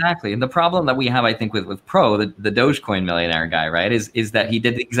 Probably not. Exactly. And the problem that we have, I think, with Pro, the Dogecoin millionaire guy, right, is that he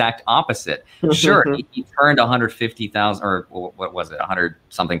did the exact opposite. Sure, he turned $150,000 or what was it,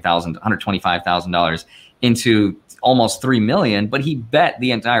 $125,000 into almost 3 million, but he bet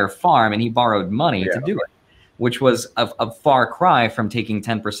the entire farm and he borrowed money to do it, which was a far cry from taking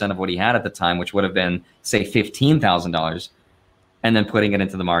 10% of what he had at the time, which would have been, say, $15,000, and then putting it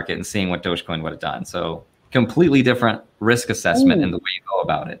into the market and seeing what Dogecoin would have done. So completely different risk assessment in the way you go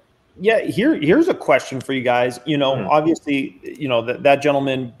about it. Yeah, here's a question for you guys. Obviously, that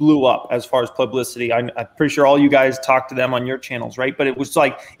gentleman blew up as far as publicity. I'm pretty sure all you guys talked to them on your channels, right? But it was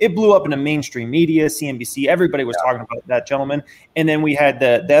like it blew up in the mainstream media, CNBC. Everybody was talking about that gentleman. And then we had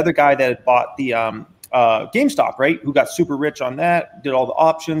the other guy that had bought the GameStop, right? Who got super rich on that, did all the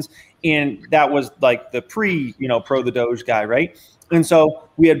options, and that was like the pro the Doge guy, right? And so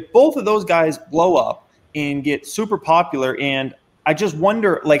we had both of those guys blow up and get super popular, and I just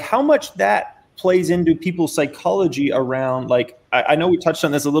wonder, like, how much that plays into people's psychology around, like, I know we touched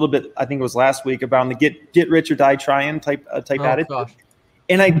on this a little bit, I think it was last week, about the get rich or die trying type attitude. Gosh.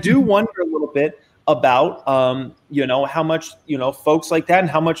 And I do wonder a little bit about, how much, folks like that, and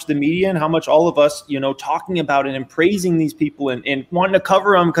how much the media and how much all of us, talking about it and praising these people and wanting to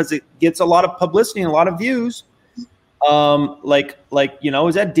cover them because it gets a lot of publicity and a lot of views.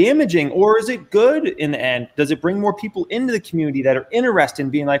 Is that damaging, or is it good in the end? Does it bring more people into the community that are interested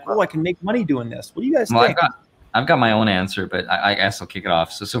in being like, oh, I can make money doing this? What do you guys think? I've got my own answer, but I guess I'll kick it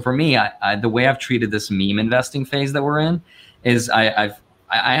off. So for me, the way I've treated this meme investing phase that we're in is I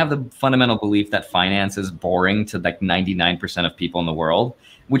have the fundamental belief that finance is boring to like 99% of people in the world,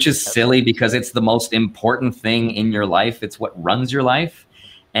 which is silly because it's the most important thing in your life. It's what runs your life.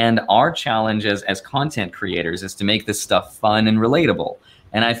 And our challenge as content creators is to make this stuff fun and relatable.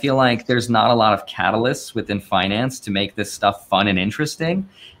 And I feel like there's not a lot of catalysts within finance to make this stuff fun and interesting.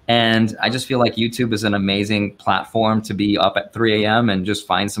 And I just feel like YouTube is an amazing platform to be up at 3 a.m. and just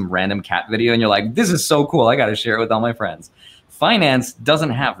find some random cat video. And you're like, this is so cool. I got to share it with all my friends. Finance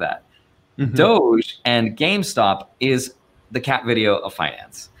doesn't have that. Mm-hmm. Doge and GameStop is the cat video of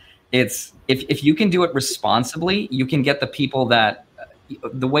finance. It's if you can do it responsibly, you can get the people that,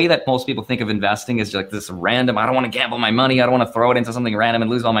 the way that most people think of investing is like this random, I don't want to gamble my money. I don't want to throw it into something random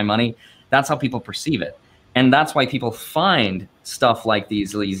and lose all my money. That's how people perceive it. And that's why people find stuff like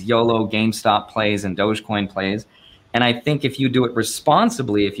these YOLO GameStop plays and Dogecoin plays. And I think if you do it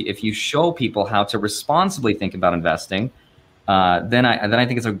responsibly, if you show people how to responsibly think about investing, then I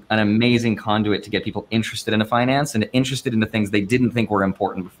think it's an amazing conduit to get people interested in finance and interested in the things they didn't think were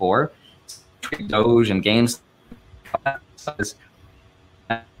important before. Doge and GameStop,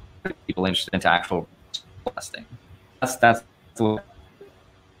 people interested into actual investing. That's the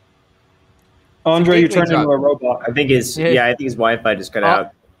Andre, you turned into a robot. I think his Wi-Fi just cut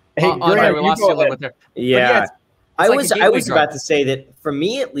out. Hey, Andre, we lost you a little bit there. Yeah, I was about to say that for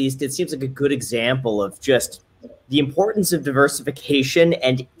me at least, it seems like a good example of just the importance of diversification,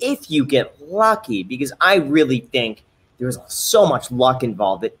 and if you get lucky, because I really think there's so much luck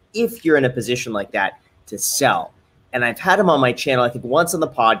involved that if you're in a position like that to sell. And I've had him on my channel, I think once on the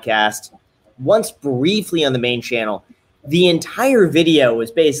podcast, once briefly on the main channel. The entire video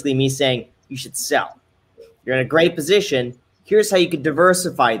was basically me saying, you should sell. You're in a great position. Here's how you could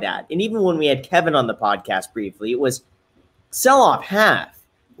diversify that. And even when we had Kevin on the podcast briefly, it was sell off half,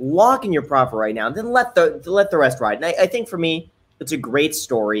 lock in your profit right now, and then let the rest ride. And I think for me, it's a great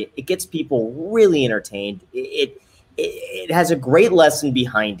story. It gets people really entertained. It has a great lesson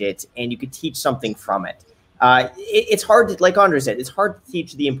behind it, and you could teach something from it. It's hard to, like Andre said, it's hard to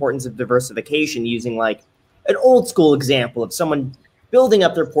teach the importance of diversification using like an old school example of someone building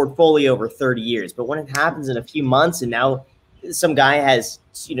up their portfolio over 30 years. But when it happens in a few months and now some guy has,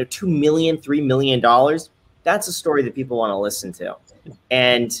 $2 million, $3 million, that's a story that people want to listen to.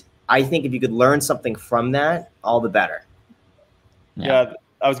 And I think if you could learn something from that, all the better. Yeah.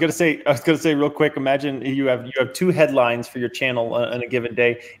 I was gonna say real quick. Imagine you have 2 headlines for your channel on a given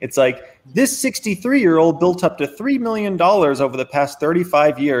day. It's like, this 63-year-old built up to $3 million over the past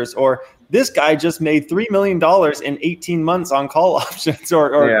 35 years, or this guy just made $3 million in 18 months on call options,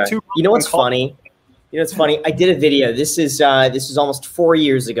 or 2. You know what's funny? I did a video. This is almost 4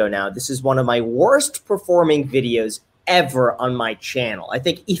 years ago now. This is one of my worst performing videos ever on my channel. I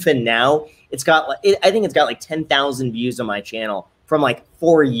think even now it's got like 10,000 views on my channel from like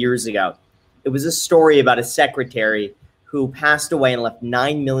 4 years ago. It was a story about a secretary who passed away and left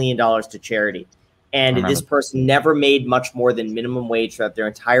 $9 million to charity. And this person never made much more than minimum wage throughout their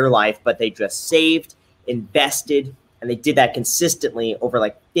entire life, but they just saved, invested, and they did that consistently over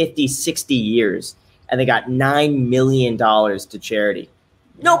like 50, 60 years. And they got $9 million to charity.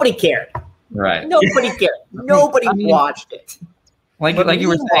 Nobody cared. Right. Nobody cared. Nobody watched it. Like you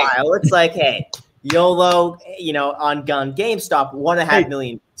were saying. It's like, hey, YOLO, on GameStop, 1.5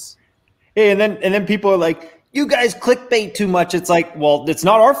 million. Hey, and then people are like, you guys clickbait too much. It's like, well, it's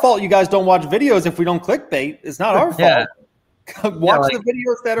not our fault you guys don't watch videos if we don't clickbait. It's not our fault. Watch the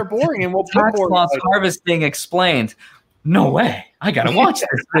videos that are boring and we'll tax loss harvesting explained. No way. I gotta watch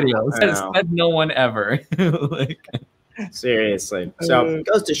this video. Said no one ever. Seriously. So it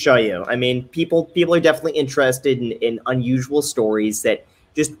goes to show you. I mean, people are definitely interested in unusual stories that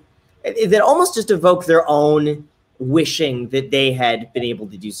almost just evoke their own wishing that they had been able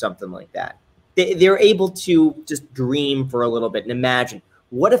to do something like that. They're able to just dream for a little bit and imagine,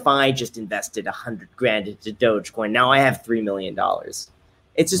 what if I just invested $100,000 into Dogecoin? Now I have $3 million.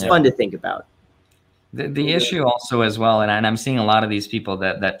 It's just fun to think about. The issue also as well, and I'm seeing a lot of these people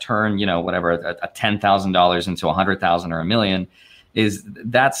that turn, whatever, a $10,000 into 100,000 or $1 million, is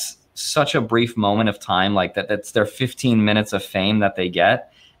that's such a brief moment of time, like that's their 15 minutes of fame that they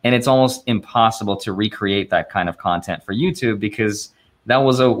get. And it's almost impossible to recreate that kind of content for YouTube, because that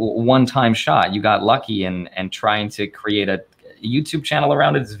was a one-time shot. You got lucky, and trying to create a YouTube channel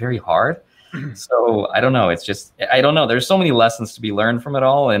around it is very hard. So I don't know. It's just, I don't know. There's so many lessons to be learned from it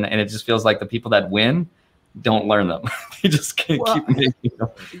all. And it just feels like the people that win don't learn them. They just keep making them.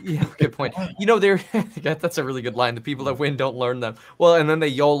 Yeah, good point. That's a really good line. The people that win don't learn them. Well, and then they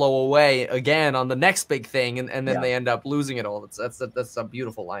YOLO away again on the next big thing. And then they end up losing it all. That's a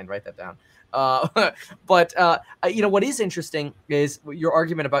beautiful line. Write that down. But what is interesting is your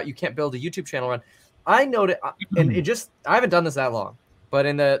argument about you can't build a YouTube channel around. I noted, and I haven't done this that long. But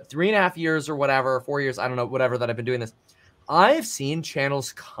in the 3.5 years or whatever, 4 years, I don't know, whatever that I've been doing this, I've seen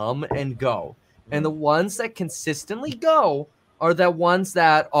channels come and go. And the ones that consistently go are the ones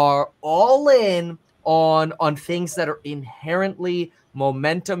that are all in on things that are inherently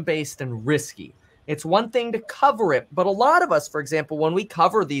momentum-based and risky. It's one thing to cover it, but a lot of us, for example, when we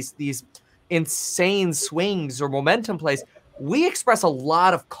cover these insane swings or momentum plays, we express a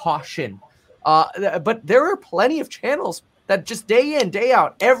lot of caution. But there are plenty of channels that just day in, day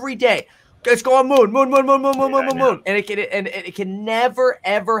out, every day, let's go on moon, and it can never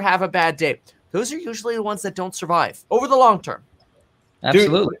ever have a bad day. Those are usually the ones that don't survive over the long term.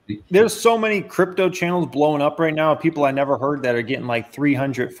 Absolutely. Dude, there's so many crypto channels blowing up right now. People I never heard that are getting like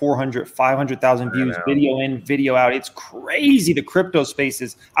 300, 400, 500,000 views, video in, video out. It's crazy. The crypto space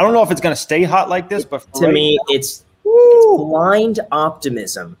is. I don't know if it's going to stay hot like this, but to me, it's blind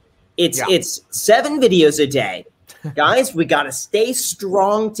optimism. It's 7 videos a day. Guys, we got to stay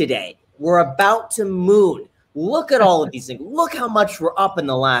strong today. We're about to moon. Look at all of these things. Look how much we're up in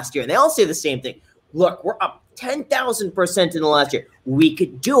the last year. And they all say the same thing. Look, we're up 10,000% in the last year. We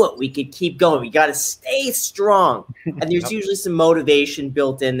could do it. We could keep going. We got to stay strong. And there's usually some motivation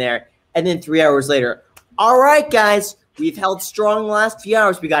built in there. And then 3 hours later, all right, guys, we've held strong the last few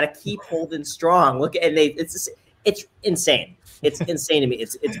hours. We got to keep holding strong. Look, and it's insane. It's insane to me.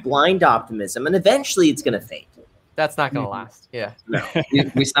 It's blind optimism. And eventually it's going to fade. That's not going to last. Yeah. No.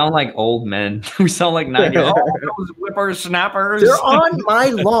 We sound like old men. We sound like 90-year-olds. Those whippersnappers. They're on my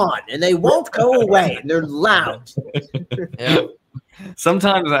lawn and they won't go away. And they're loud. Yeah.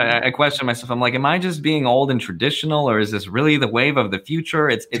 Sometimes I question myself. I'm like, am I just being old and traditional, or is this really the wave of the future?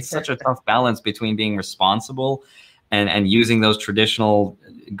 It's such a tough balance between being responsible and using those traditional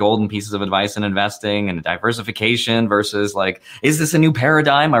golden pieces of advice in investing and diversification versus like, is this a new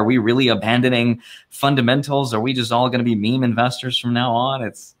paradigm? Are we really abandoning fundamentals? Are we just all going to be meme investors from now on?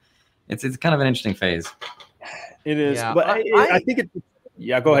 It's kind of an interesting phase. It is, Yeah, but I think it's.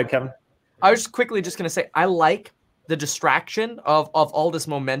 Yeah, go ahead, Kevin. I was quickly just going to say, I like the distraction of all this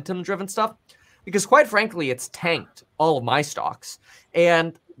momentum-driven stuff because, quite frankly, it's tanked all of my stocks.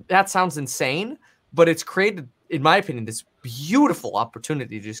 And that sounds insane, but it's created, in my opinion, this beautiful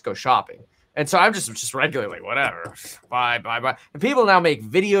opportunity to just go shopping. And so I'm just regularly like, whatever, buy. And people now make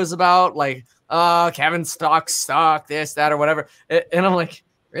videos about like, Kevin's stock, this, that, or whatever. And I'm like,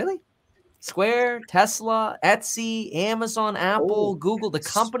 really? Square, Tesla, Etsy, Amazon, Apple, Google, the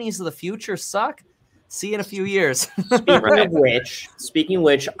companies of the future suck. See you in a few years. Speaking of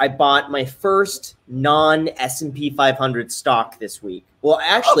which, I bought my first non-S&P 500 stock this week. Well,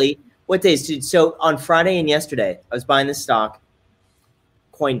 actually, what days? Dude? So on Friday and yesterday, I was buying this stock,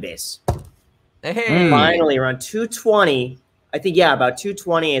 Coinbase. Hey. Finally, around 220. I think, about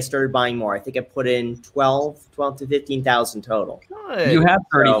 220, I started buying more. I think I put in 12 to 15,000 total. Good. You have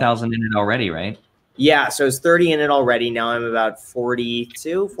 30,000 in it already, right? Yeah, so it's 30 in it already. Now I'm about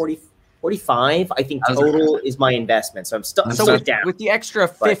 45, I think total is my investment. So I'm still down. With the extra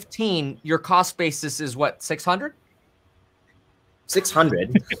 15, your cost basis is what, 600?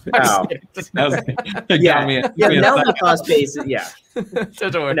 600. Wow. Now my cost base is, No,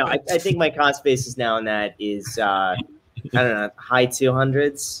 I think my cost basis now on that is I don't know, high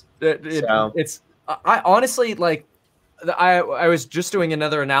 200s. I honestly, like, I was just doing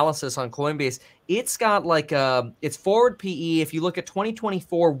another analysis on Coinbase. It's got like it's forward PE. If you look at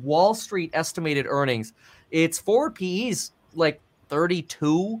 2024 Wall Street estimated earnings, its forward PE is like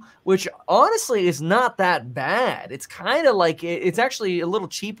 32, which honestly is not that bad. It's kind of like it's actually a little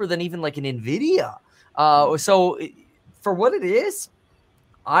cheaper than even like an Nvidia. So for what it is,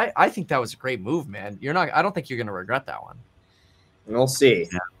 I think that was a great move, man. I don't think you're going to regret that one. We'll see.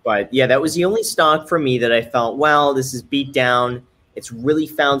 Yeah. But yeah, that was the only stock for me that I felt, well, this is beat down. It's really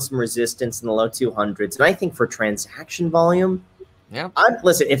found some resistance in the low 200s. And I think for transaction volume,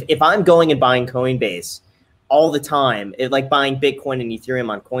 listen, if I'm going and buying Coinbase all the time, like buying Bitcoin and Ethereum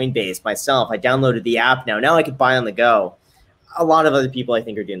on Coinbase myself, I downloaded the app now. Now I could buy on the go. A lot of other people, I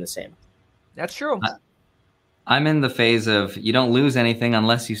think, are doing the same. That's true. I'm in the phase of you don't lose anything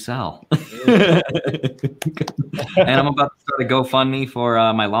unless you sell. And I'm about to start a GoFundMe for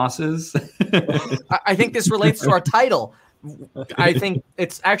my losses. I think this relates to our title. I think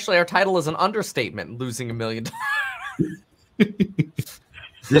it's actually our title is an understatement, losing $1 million.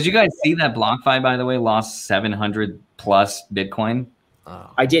 Did you guys see that BlockFi, by the way, lost 700 plus Bitcoin?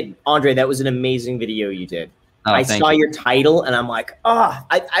 I did. Andre, that was an amazing video you did. Oh, I saw your title and I'm like,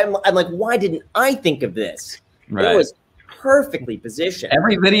 I'm like, why didn't I think of this? Right. It was perfectly positioned.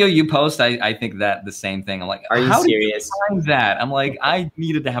 Every video you post, I think that the same thing. I'm like, are you serious? Did you find that? I'm like, I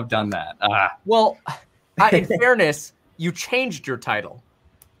needed to have done that. Well, in fairness, you changed your title.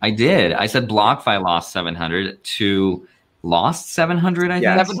 I did. I said BlockFi lost 700 to lost 700. I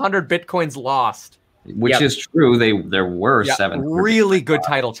think 700 Bitcoins lost. Which is true. There were 700. Really good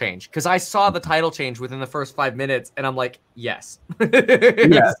title change because I saw the title change within the first 5 minutes, and I'm like, yes.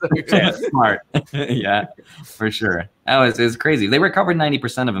 Smart. Yeah, for sure. It was crazy. They recovered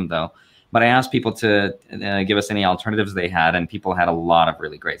 90% of them though, but I asked people to give us any alternatives they had, and people had a lot of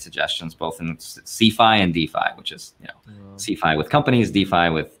really great suggestions, both in CeFi and DeFi, which is CeFi with companies,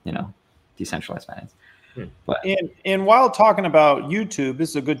 DeFi with decentralized finance. But. And while talking about YouTube, this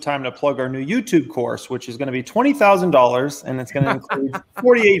is a good time to plug our new YouTube course, which is going to be $20,000, and it's going to include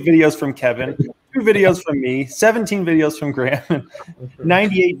 48 videos from Kevin, 2 videos from me, 17 videos from Graham, and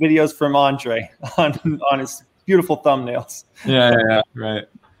 98 videos from Andre on his beautiful thumbnails. Yeah, right.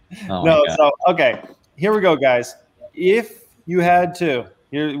 So okay, here we go, guys. If you had to,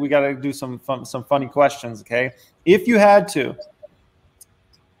 here we got to do some funny questions. Okay, if you had to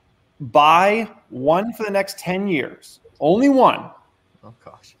buy one for the next 10 years, only one. Oh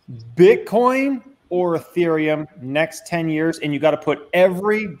gosh. Bitcoin or Ethereum next 10 years, and you got to put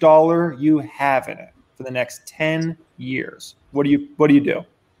every dollar you have in it for the next 10 years. What do you do?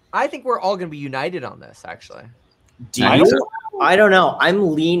 I think we're all going to be united on this, actually. I don't know.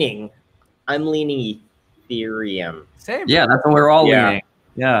 I'm leaning Ethereum. Same. Yeah, that's what we're all leaning.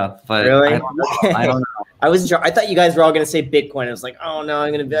 Yeah, but really? I don't know. I wasn't sure. I thought you guys were all going to say Bitcoin. I was like, oh no,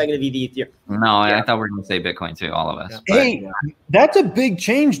 I'm gonna be the Ethereum. No, I thought we were going to say Bitcoin too, all of us. Yeah. Hey, that's a big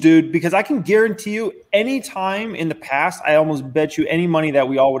change, dude. Because I can guarantee you, any time in the past, I almost bet you any money that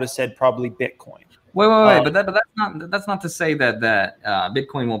we all would have said probably Bitcoin. Wait, but that's not to say that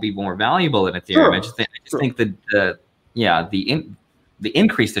Bitcoin will be more valuable than Ethereum. Sure. I just think that the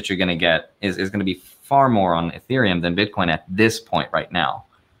increase that you're going to get is going to be far more on Ethereum than Bitcoin at this point right now.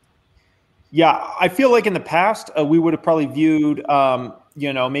 Yeah, I feel like in the past we would have probably viewed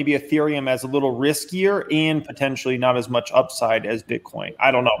maybe Ethereum as a little riskier and potentially not as much upside as Bitcoin.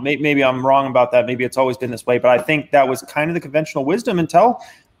 I don't know. Maybe I'm wrong about that. Maybe it's always been this way, but I think that was kind of the conventional wisdom until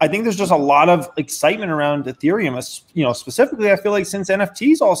I think there's just a lot of excitement around Ethereum. Specifically, I feel like since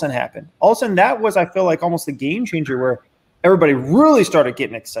NFTs all of a sudden happened, that was, I feel like, almost a game changer where everybody really started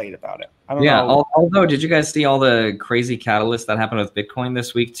getting excited about it. I don't know. Although, did you guys see all the crazy catalysts that happened with Bitcoin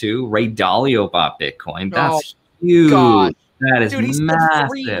this week too? Ray Dalio bought Bitcoin. That's huge. God. That is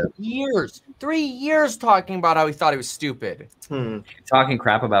massive. 3 years talking about how he thought he was stupid. Talking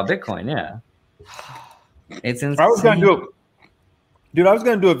crap about Bitcoin, yeah. It's insane. I was going to do it. Dude, I was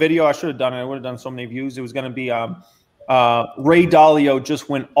going to do a video. I should have done it. I would have done so many views. It was going to be Ray Dalio just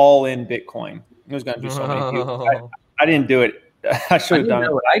went all in Bitcoin. It was going to do so many views. I didn't do it. I should have done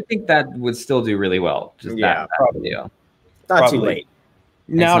it. I think that would still do really well. Just that video. Not too late.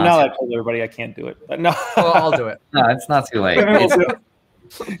 Now I told everybody I can't do it. But no, well, I'll do it. No, it's not too late.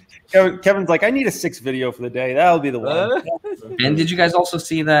 Kevin's like, I need a 6 video for the day. That'll be the one. And did you guys also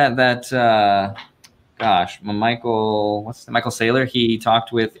see that Michael Saylor, he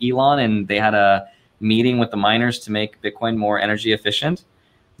talked with Elon and they had a meeting with the miners to make Bitcoin more energy efficient?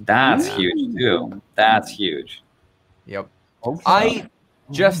 That's huge too. That's huge. Yep. I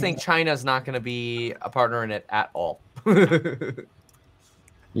just think China's not going to be a partner in it at all.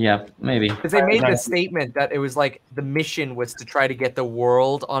 Yeah, maybe. Because they made the statement that it was like the mission was to try to get the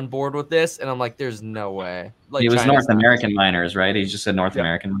world on board with this, and I'm like, there's no way. Like, it was China's North American miners, right? He just said North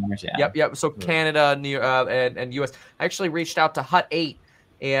American miners, yeah. Yep. So Canada and US. I actually reached out to Hut 8,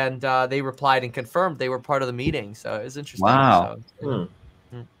 and they replied and confirmed they were part of the meeting. So it was interesting. Wow.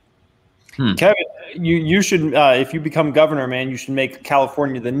 Kevin, you should, if you become governor, man, you should make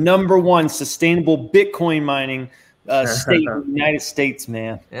California the #1 sustainable Bitcoin mining state in the United States,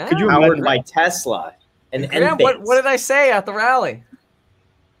 man. Yeah. Could you Powered by Tesla and Graham, what did I say at the rally?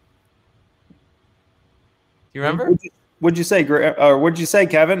 You remember? What'd you say, or what'd you say,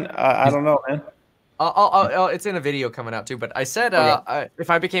 Kevin? I don't know, man. It's in a video coming out too. But I said if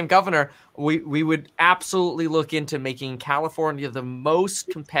I became governor, we would absolutely look into making California the most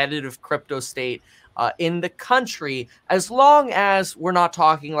competitive crypto state in the country, as long as we're not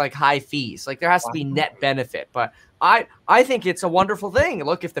talking like high fees. Like, there has to be net benefit. But I think it's a wonderful thing.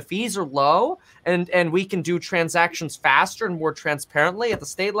 Look, if the fees are low and we can do transactions faster and more transparently at the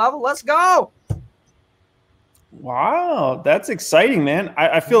state level, let's go. Wow, that's exciting, man.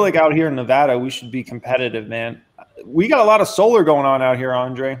 I feel like out here in Nevada, we should be competitive, man. We got a lot of solar going on out here,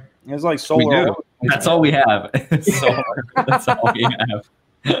 Andre. There's like solar. We do. That's all we have. Solar. That's all we have.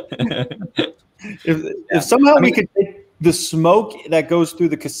 If somehow we could take the smoke that goes through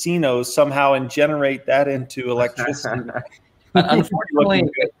the casinos somehow and generate that into electricity. Unfortunately,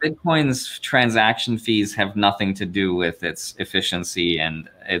 Bitcoin's transaction fees have nothing to do with its efficiency and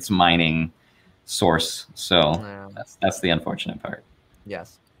its mining source. So that's the unfortunate part.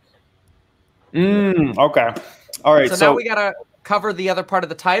 Yes. Okay. All right. So now we got to cover the other part of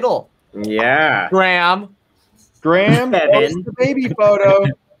the title. Yeah. Graham, Kevin. The baby photo.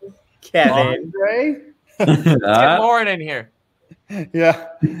 Kevin. Let's get Lauren in here. Yeah.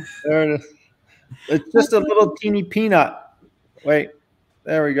 There it is. It's just a little teeny peanut. Wait.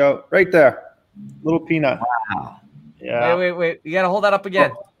 There we go. Right there. Little peanut. Wow. Yeah. Wait. You got to hold that up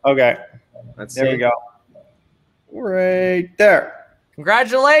again. Okay. There we go. Right there.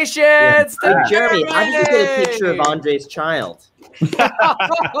 Congratulations, to Jeremy. How did you get a picture of Andre's child?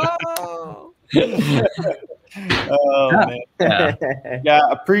 Oh man, yeah,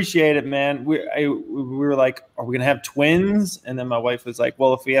 appreciate it, man. We were like, are we gonna have twins? And then my wife was like,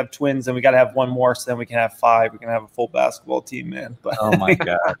 well, if we have twins, then we got to have one more, so then we can have 5. We can have a full basketball team, man. But oh my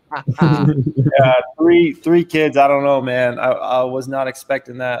god, yeah, three kids. I don't know, man. I was not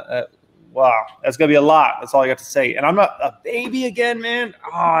expecting that. Wow, that's gonna be a lot. That's all I got to say. And I'm not a baby again, man. Oh,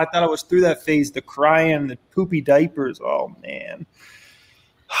 I thought I was through that phase, the crying, the poopy diapers. Oh man.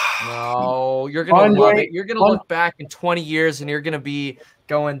 No, you're gonna love it. You're gonna look back in 20 years and you're gonna be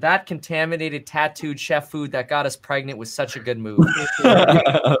going, that contaminated tattooed chef food that got us pregnant was such a good move.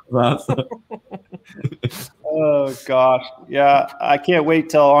 Oh gosh, yeah. I can't wait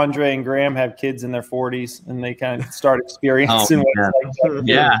till Andre and Graham have kids in their 40s and they kind of start experiencing what it's like.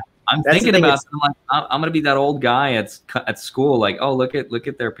 Yeah. I'm thinking about it. I'm going to be that old guy at school. Like, oh, look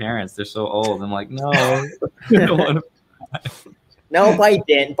at their parents. They're so old. I'm like, no. No, by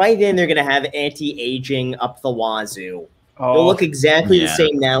then they're going to have anti-aging up the wazoo. You'll look exactly the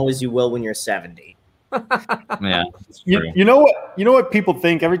same now as you will when you're 70. Yeah. You know what people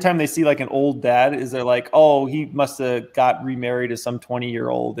think every time they see like an old dad is they're like, oh, he must have got remarried to some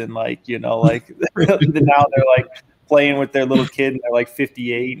 20-year-old and like, like now they're like playing with their little kid and they're like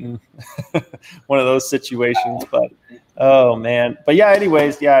 58 and one of those situations. But oh man. But yeah,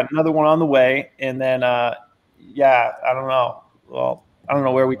 anyways, yeah, another one on the way. And then yeah, I don't know. Well, I don't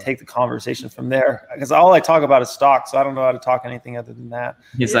know where we take the conversation from there because all I talk about is stock, so I don't know how to talk anything other than that.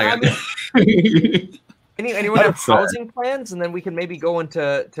 He's anyone have housing plans, and then we can maybe go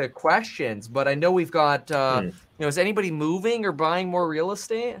into questions. But I know we've got is anybody moving or buying more real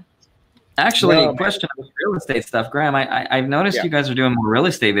estate? Actually, question about real estate stuff, Graham. I've noticed you guys are doing more real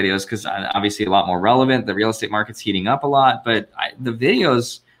estate videos because obviously a lot more relevant. The real estate market's heating up a lot, but the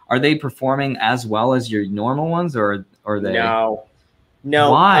videos, are they performing as well as your normal ones, or are they?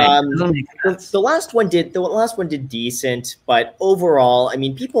 No. Why? The last one did decent, but overall, I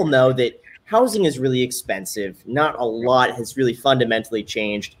mean, people know that housing is really expensive. Not a lot has really fundamentally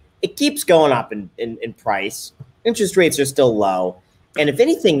changed. It keeps going up in price. Interest rates are still low. And if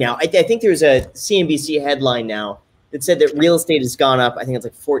anything now, I think there's a CNBC headline now that said that real estate has gone up, I think it's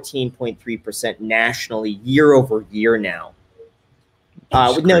like 14.3% nationally year over year now.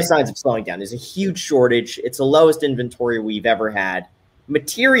 With no signs of slowing down. There's a huge shortage. It's the lowest inventory we've ever had.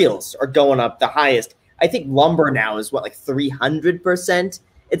 Materials are going up the highest. I think lumber now is like 300%.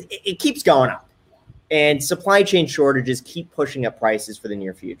 It keeps going up. And supply chain shortages keep pushing up prices for the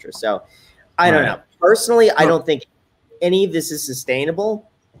near future. So I don't know. Personally, I don't think any of this is sustainable,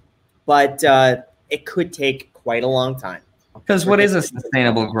 but it could take quite a long time. Because what is a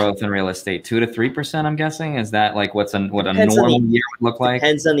sustainable growth in real estate? 2 to 3%, I'm guessing? Is that like what a normal year would look like?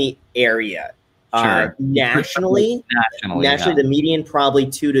 Depends on the area. Sure. Nationally, the median probably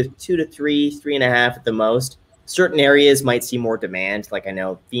 2 to 3.5 at the most. Certain areas might see more demand. Like I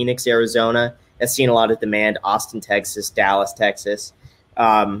know Phoenix, Arizona has seen a lot of demand. Austin, Texas, Dallas, Texas.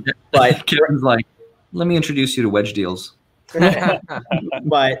 But Kevin's like, let me introduce you to wedge deals. But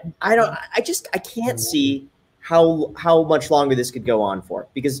I can't see how much longer this could go on for,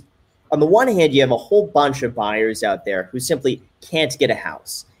 because on the one hand, you have a whole bunch of buyers out there who simply can't get a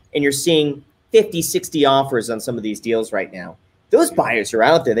house, and you're seeing 50, 60 offers on some of these deals right now. Those buyers are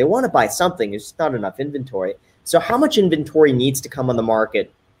out there. They want to buy something. There's just not enough inventory. So how much inventory needs to come on the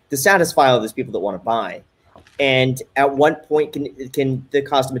market to satisfy all those people that want to buy? And at what point can the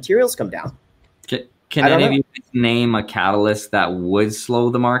cost of materials come down? Can any of you name a catalyst that would slow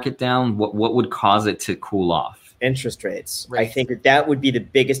the market down? What would cause it to cool off? Interest rates. Right. I think that would be the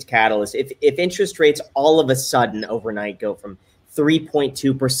biggest catalyst. If interest rates all of a sudden overnight go from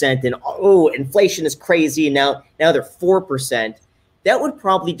 3.2% and inflation is crazy, and now they're 4%, that would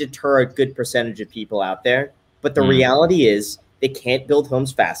probably deter a good percentage of people out there. But the reality is they can't build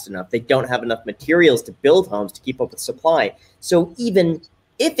homes fast enough. They don't have enough materials to build homes to keep up with supply. So even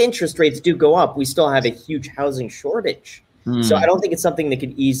if interest rates do go up, we still have a huge housing shortage. So I don't think it's something that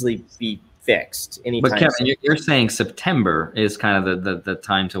could easily be fixed anytime soon. But Kevin, you're saying September is kind of the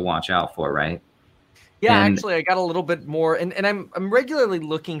time to watch out for, right? Yeah, actually, I got a little bit more, and I'm regularly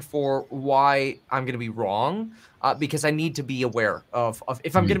looking for why I'm going to be wrong, because I need to be aware of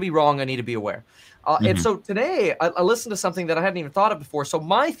if I'm going to be wrong, I need to be aware. And so today, I listened to something that I hadn't even thought of before. So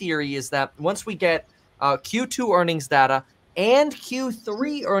my theory is that once we get Q2 earnings data and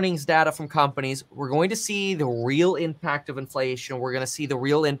Q3 earnings data from companies, we're going to see the real impact of inflation. We're going to see the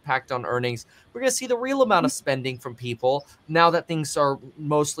real impact on earnings. We're going to see the real amount of spending from people now that things are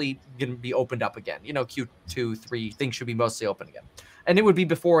mostly going to be opened up again. You know, Q2, 3, things should be mostly open again. And it would be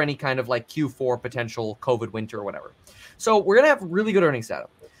before any kind of like Q4 potential COVID winter or whatever. So we're going to have really good earnings data.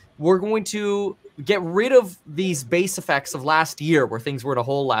 We're going to get rid of these base effects of last year where things were in a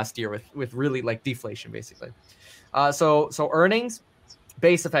hole last year with really like deflation, basically. So earnings,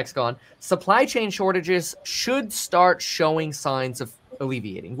 base effects gone. Supply chain shortages should start showing signs of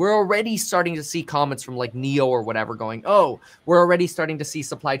alleviating. We're already starting to see comments from like NEO or whatever going, oh, we're already starting to see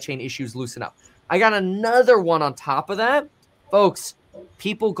supply chain issues loosen up. I got another one on top of that. Folks,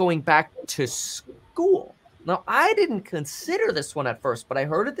 people going back to school. Now, I didn't consider this one at first, but I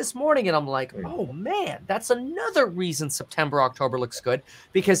heard it this morning and I'm like, oh man, that's another reason September, October looks good,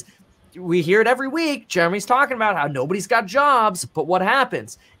 because we hear it every week. Jeremy's talking about how nobody's got jobs, but what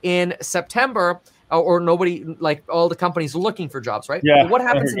happens in September, or nobody, like all the companies are looking for jobs, right? Yeah. But what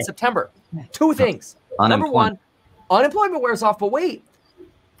happens in September? Two things. Number one, unemployment wears off, but wait,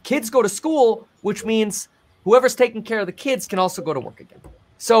 kids go to school, which means whoever's taking care of the kids can also go to work again.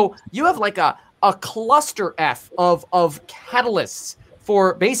 So you have like a cluster F of catalysts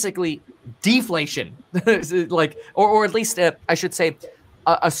for basically deflation, like, or at least I should say,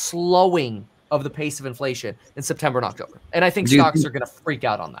 a slowing of the pace of inflation in September and October. And I think stocks are going to freak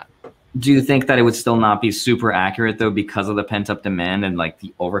out on that. Do you think that it would still not be super accurate though because of the pent up demand and like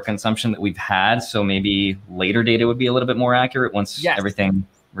the overconsumption that we've had? So maybe later data would be a little bit more accurate once everything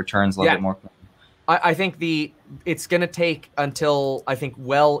returns a little bit more. I think it's going to take until I think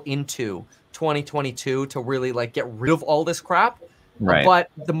well into 2022 to really like get rid of all this crap. Right. But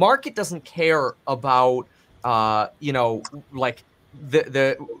the market doesn't care about, like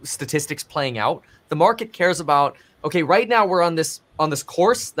the statistics playing out. The market cares about, okay, right now we're on this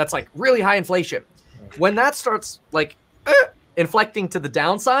course that's like really high inflation. When that starts like inflecting to the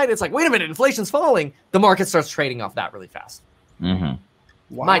downside, it's like, wait a minute, inflation's falling. The market starts trading off that really fast.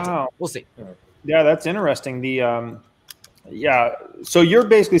 Mm-hmm. Wow. We'll see. Yeah, that's interesting. So you're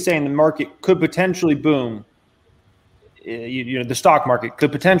basically saying the market could potentially boom. The stock market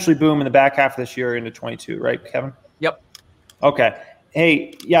could potentially boom in the back half of this year into 22, right, Kevin? Yep. Okay.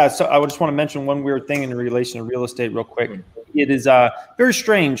 Hey, yeah. So I just want to mention one weird thing in relation to real estate, real quick. It is very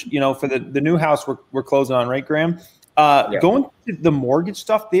strange, for the new house we're closing on, right, Graham? Going to the mortgage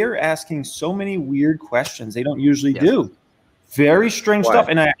stuff, they're asking so many weird questions they don't usually do. Very strange stuff.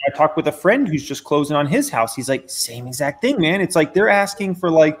 And I talked with a friend who's just closing on his house. He's like, same exact thing, man. It's like they're asking for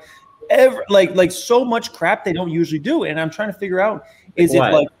like so much crap they don't usually do. And I'm trying to figure out, is it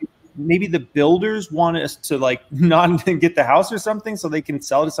like maybe the builders want us to like not get the house or something so they can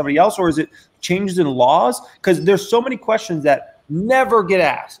sell it to somebody else? Or is it changes in laws? Because there's so many questions that never get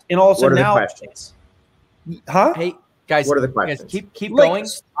asked. And all of a sudden now, questions? Huh? Hey guys, what are the questions? Guys, keep going.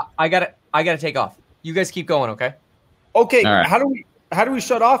 I gotta take off. You guys keep going, okay? Okay. Right. How do we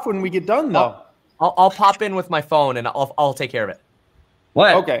shut off when we get done though? I'll pop in with my phone and I'll take care of it.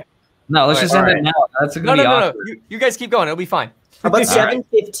 What? Okay. No, let's just end it now. That's No. You guys keep going. It'll be fine. How about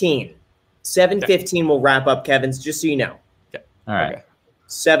 7:15? 7:15 we'll wrap up, Kevin's, just so you know. Okay. All right. Okay.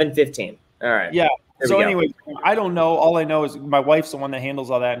 7:15. All right. Yeah. There So we go. anyway, I don't know. All I know is my wife's the one that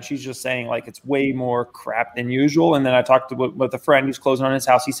handles all that, and she's just saying like it's way more crap than usual. And then I talked with a friend who's closing on his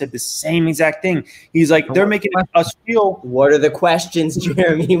house. He said the same exact thing. He's like, they're making us feel. What are the questions,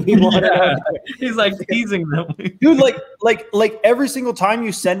 Jeremy? We want to know. He's like teasing them. Dude, like every single time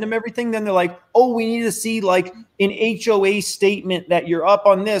you send them everything, then they're like, oh, we need to see like an HOA statement that you're up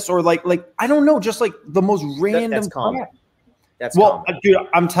on this, or like I don't know, just like the most random That's common. crap. That's Well, common. dude,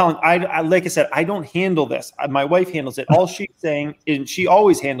 I'm telling. I like I said, I don't handle this. My wife handles it. All she's saying, and she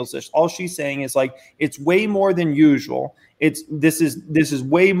always handles this. All she's saying is like it's way more than usual. This is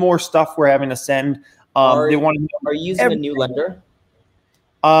way more stuff we're having to send. They want to. Are you using a new lender?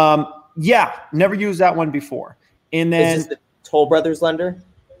 Yeah, never used that one before. And then Is this the Toll Brothers lender?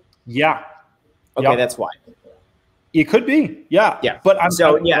 yeah, Okay, Yep. that's why. it could be. Yeah, Yeah. But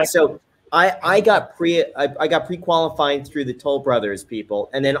I got pre-qualified through the Toll Brothers people,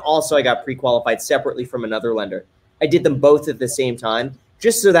 and then also I got pre-qualified separately from another lender. I did them both at the same time,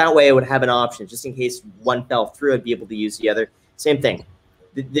 just so that way I would have an option, just in case one fell through, I'd be able to use the other. Same thing.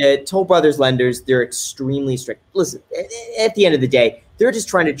 The Toll Brothers lenders, they're extremely strict. Listen, at the end of the day, they're just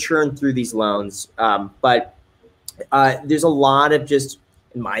trying to churn through these loans, but there's a lot of just,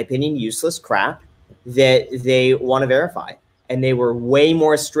 in my opinion, useless crap that they want to verify. And they were way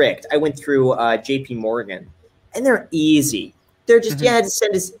more strict. I went through JP Morgan, and they're easy. They're just, just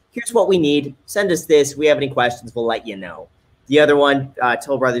send us, here's what we need. Send us this. If we have any questions, we'll let you know. The other one,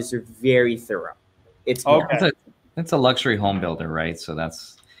 Toll Brothers, are very thorough. It's Okay. It's a luxury home builder, right? So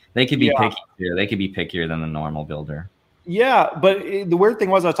they could be pickier. They could be pickier than the normal builder. Yeah, but the weird thing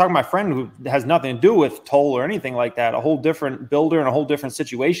was I was talking to my friend who has nothing to do with Toll or anything like that, a whole different builder and a whole different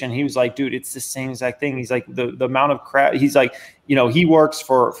situation. He was like, dude, it's the same exact thing. He's like, the amount of crap. He's like, he works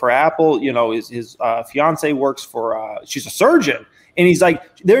for Apple. His fiance works for, she's a surgeon. And he's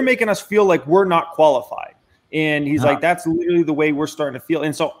like, they're making us feel like we're not qualified. And he's like, that's literally the way we're starting to feel.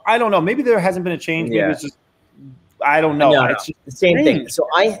 And so I don't know, maybe there hasn't been a change. Maybe it's just, I don't know. No, It's just the same thing.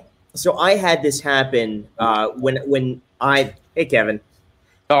 strange. So I had this happen when hey Kevin.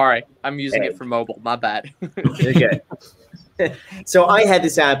 Sorry, I'm using it for mobile. My bad. You're good. So I had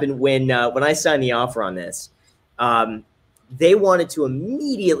this happen when I signed the offer on this. They wanted to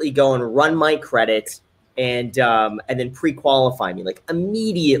immediately go and run my credit and then pre-qualify me, like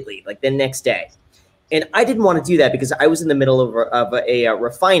immediately, like the next day. And I didn't want to do that because I was in the middle of a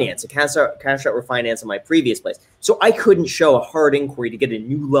refinance, a cash out refinance on my previous place. So I couldn't show a hard inquiry to get a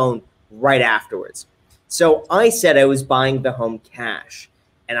new loan right afterwards. So I said I was buying the home cash,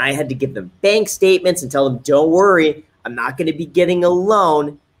 and I had to give them bank statements and tell them, don't worry, I'm not going to be getting a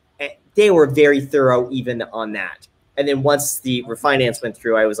loan. And they were very thorough even on that. And then once the refinance went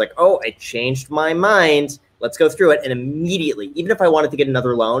through, I was like, oh, I changed my mind. Let's go through it. And immediately, even if I wanted to get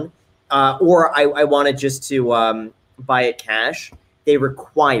another loan, or I wanted just to buy it cash, they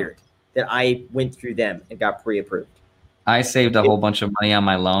required that I went through them and got pre-approved. I saved a whole bunch of money on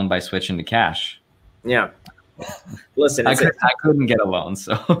my loan by switching to cash. Yeah. Listen, I couldn't get a loan,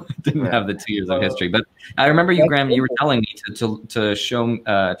 so didn't have the 2 years of history. But I remember you, Graham, you were telling me to show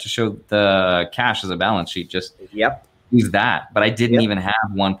the cash as a balance sheet. Just use that. But I didn't even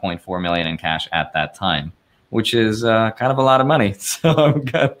have 1.4 million in cash at that time, which is kind of a lot of money. So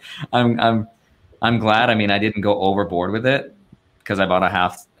I'm glad. I mean, I didn't go overboard with it because I bought a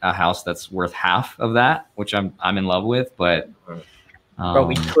house that's worth half of that, which I'm in love with. But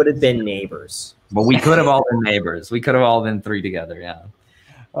we could have been neighbors. But we could have all been neighbors. We could have all been 3 together. Yeah.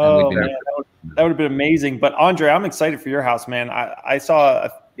 Oh, man, that would have been amazing. But Andre, I'm excited for your house, man. I saw, I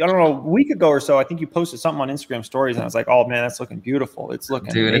don't know, a week ago or so, I think you posted something on Instagram stories, and I was like, oh man, that's looking beautiful. It's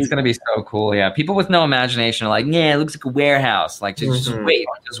looking Dude, amazing. It's going to be so cool. Yeah. People with no imagination are like, yeah, it looks like a warehouse. Like, just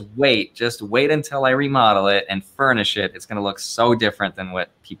wait until I remodel it and furnish it. It's going to look so different than what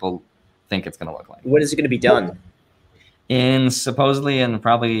people think it's going to look like. When is it going to be done? Supposedly in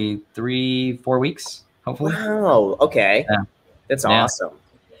probably 3-4 weeks, hopefully. Wow. Okay. Yeah. That's awesome.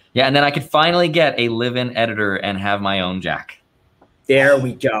 Yeah, and then I could finally get a live-in editor and have my own jack. There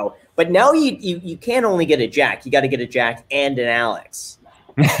we go. But now you can't only get a jack. You got to get a jack and an Alex.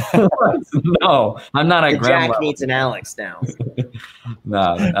 No, I'm not at Graham Jack level. needs an Alex now. No,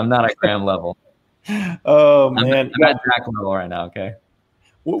 I'm not at Graham level. Oh man, I'm at Jack level right now. Okay.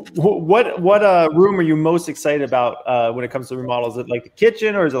 What room are you most excited about when it comes to remodels? Is it like the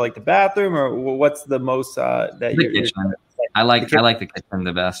kitchen, or is it like the bathroom, or what's the most the kitchen? I like the kitchen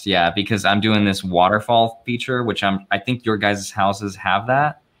the best. Yeah, because I'm doing this waterfall feature, which I think your guys' houses have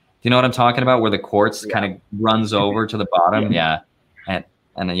that. Do you know what I'm talking about? Where the quartz kind of runs over to the bottom. Yeah. And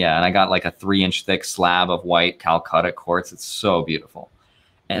I got like a 3-inch thick slab of white Calcutta quartz. It's so beautiful.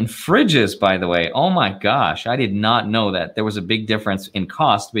 And fridges, by the way, oh my gosh, I did not know that there was a big difference in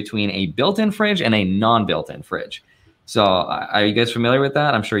cost between a built-in fridge and a non-built-in fridge. So are you guys familiar with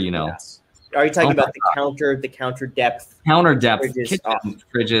that? I'm sure you know. Yes. Are you talking about the counter depth? Counter depth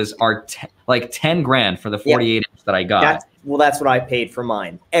fridges are like 10 grand for the 48 inch that I got. That's what I paid for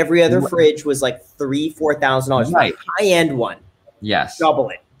mine. Every other fridge was like $3,000-$4,000. Right. High end one. Yes. Double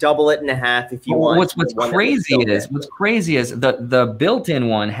it in half if you want. What's crazy is the built-in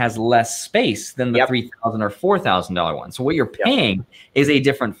one has less space than the $3,000 or $4,000 one. So what you're paying is a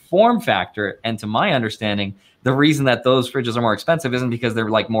different form factor. And to my understanding, the reason that those fridges are more expensive isn't because they're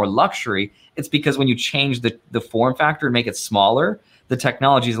like more luxury. It's because when you change the form factor and make it smaller, the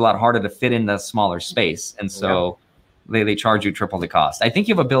technology is a lot harder to fit in the smaller space. And so they charge you triple the cost. I think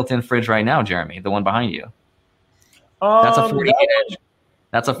you have a built-in fridge right now, Jeremy, the one behind you. That's a 48 inch.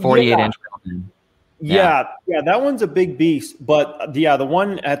 That's a 48 inch. Yeah, that one's a big beast. But the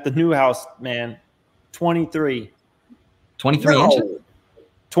one at the new house, man, 23 inches.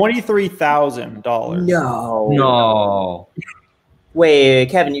 $23,000. No. Wait,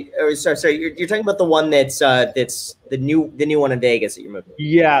 Kevin. Sorry. You're talking about the one that's the new one in Vegas that you're moving.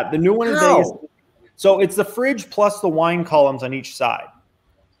 Yeah, the new one in Vegas. So it's the fridge plus the wine columns on each side.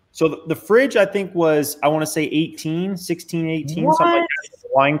 So the fridge, I think, was, I want to say 16, 18, something like that. The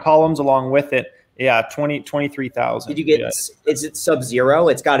wine columns along with it. Yeah, 23,000. Did you get, is it Sub-Zero?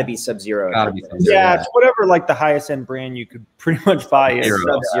 It's got to be Sub-Zero. Yeah, it's whatever, like the highest end brand you could pretty much buy.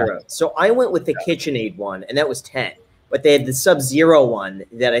 Sub-Zero. So I went with the KitchenAid one, and that was 10. But they had the Sub-Zero one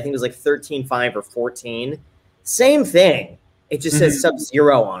that I think was like 13.5 or 14. Same thing. It just says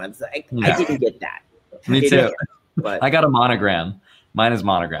Sub-Zero on it. I didn't get that. Me too. But I got a monogram. Mine is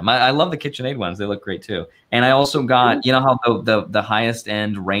monogram. I love the KitchenAid ones. They look great too. And I also got, you know how the highest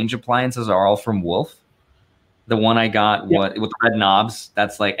end range appliances are all from Wolf? The one I got with the red knobs,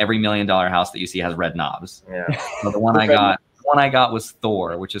 that's like every $1 million house that you see has red knobs. Yeah. So the one I got was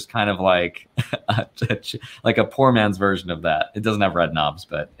Thor, which is kind of like like a poor man's version of that. It doesn't have red knobs,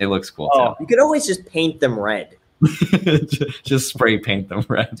 but it looks cool too. You could always just paint them red. Just spray paint them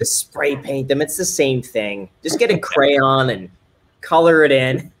red. Just spray paint them. It's the same thing. Just get a crayon and color it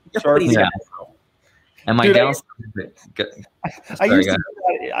in. And my downstairs. I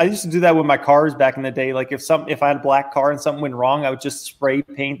used to do that with my cars back in the day. Like if I had a black car and something went wrong, I would just spray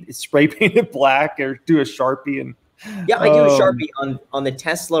paint it black or do a Sharpie. And I do a Sharpie on the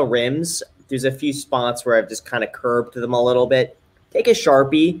Tesla rims. There's a few spots where I've just kind of curved them a little bit. Take a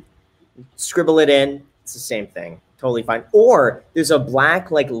Sharpie, scribble it in. It's the same thing. Totally fine. Or there's a black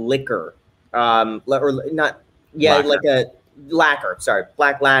like liquor, or not. Yeah, lacquer. Like a lacquer. Sorry,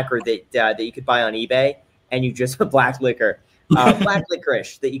 black lacquer that you could buy on eBay, and you just black liquor, black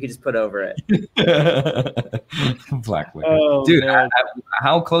licorice that you could just put over it. Black liquor, dude.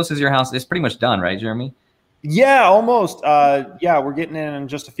 How close is your house? It's pretty much done, right, Jeremy? Yeah, almost. Yeah, we're getting in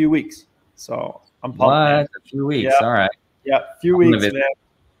just a few weeks. So I'm pumped. What? A few weeks. Yeah. All right. Yeah, a few weeks, man.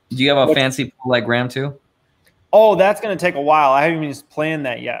 Do you have a fancy pool like Graham too? Oh, that's going to take a while. I haven't even planned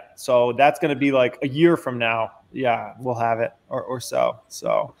that yet. So that's going to be like a year from now. Yeah, we'll have it or so.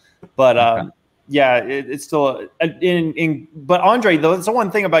 So, but Okay. yeah, it's still but Andre, though, that's the one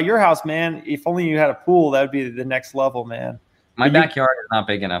thing about your house, man. If only you had a pool, that would be the next level, man. My backyard is not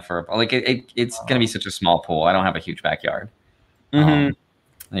big enough for like it's going to be such a small pool. I don't have a huge backyard. Yeah.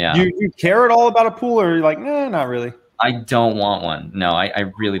 Do you care at all about a pool, or you're like, nah, not really? I don't want one. No,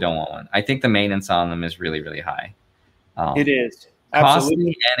 I really don't want one. I think the maintenance on them is really, really high. It is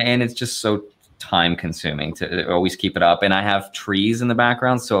costly, and it's just so time consuming to always keep it up. And I have trees in the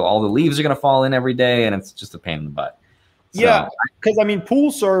background, so all the leaves are going to fall in every day, and it's just a pain in the butt. So, yeah, because I mean,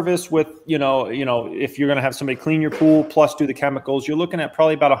 pool service with you know, if you're going to have somebody clean your pool plus do the chemicals, you're looking at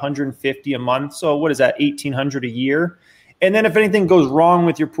probably about $150 a month. So what is that? $1,800 a year. And then if anything goes wrong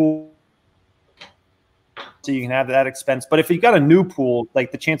with your pool, so you can have that expense. But if you got a new pool,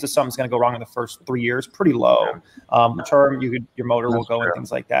 like the chance of something's going to go wrong in the first 3 years, pretty low. Term, your motor will go and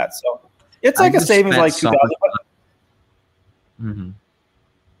things like that. So it's like a savings, like $2,000. Mm-hmm.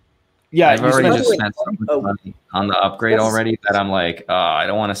 Yeah, I've already just spent so much money on the upgrade already that I'm like, I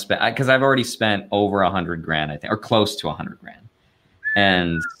don't want to spend, because I've already spent over $100,000, I think, or close to $100,000,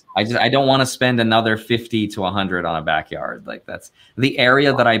 and I don't want to spend another 50 to 100 on a backyard. Like that's the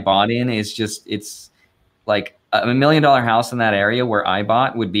area that I bought in is just it's like a $1 million house in that area where I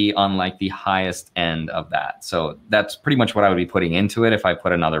bought would be on like the highest end of that. So that's pretty much what I would be putting into it if I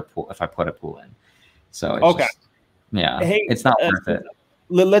put another pool, if I put a pool in. So it's okay, just, yeah, hey, it's not worth it.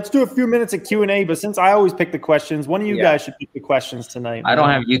 Let's do a few minutes of Q&A, but since I always pick the questions, one of you guys should pick the questions tonight. I don't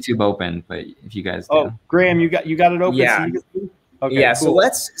have YouTube open, but if you guys do. Oh, Graham, you got it open? Yeah. Okay, yeah.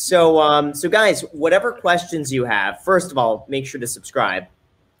 cool. So guys, whatever questions you have, first of all, make sure to subscribe.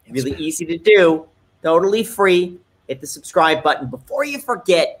 Really easy to do, totally free. Hit the subscribe button before you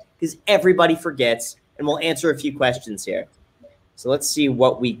forget, because everybody forgets, and we'll answer a few questions here. So let's see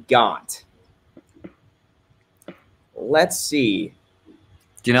what we got. Let's see.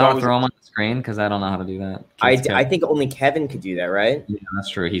 Do you know how to throw them on the screen? Because I don't know how to do that. I think only Kevin could do that, right? Yeah, that's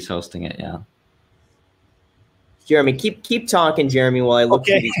true. He's hosting it. Yeah. Jeremy, keep talking, Jeremy, while I look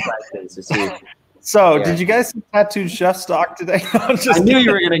through these questions to see. So, did you guys see Tattooed Chef stock today? I knew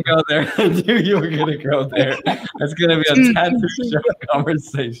you were going to go there. I knew you were going to go there. It's going to be a Tattooed Chef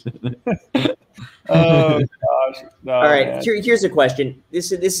conversation. Oh gosh! No, all right, here's a question.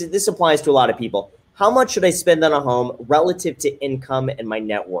 This applies to a lot of people. How much should I spend on a home relative to income and my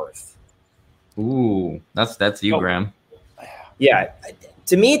net worth? Ooh, that's you, Graham. Yeah,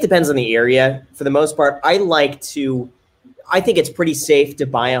 to me, it depends on the area. For the most part, I think it's pretty safe to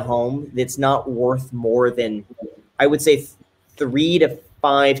buy a home that's not worth more than, I would say, 3 to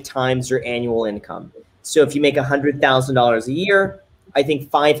 5 times your annual income. So if you make $100,000 a year, I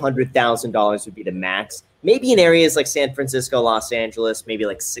think $500,000 would be the max. Maybe in areas like San Francisco, Los Angeles, maybe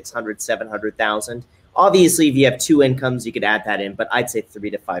like 600, 700,000. Obviously, if you have 2 incomes, you could add that in, but I'd say 3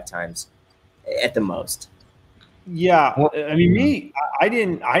 to 5 times at the most. Yeah, I mean, I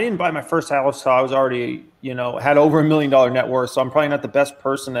didn't buy my first house, so I was already, had over $1 million net worth. So I'm probably not the best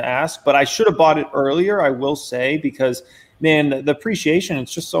person to ask, but I should have bought it earlier, I will say, because man, the appreciation,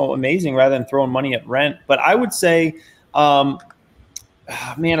 it's just so amazing rather than throwing money at rent. But I would say, man,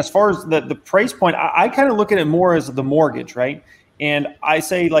 as far as the price point, I kind of look at it more as the mortgage, right? And I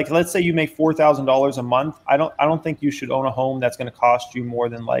say, like, let's say you make $4,000 a month. I don't think you should own a home that's going to cost you more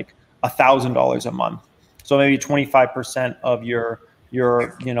than like $1,000 a month. So maybe 25% of your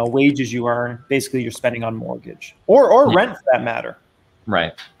wages you earn, basically you're spending on mortgage or rent for that matter.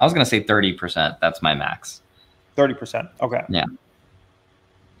 Right. I was going to say 30%. That's my max. 30%. Okay. Yeah.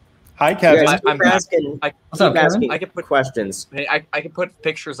 Hi, Kevin. What's up, Kevin? I can put questions. Hey, I can put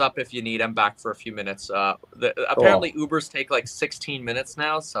pictures up if you need. I'm back for a few minutes. Apparently, Ubers take like 16 minutes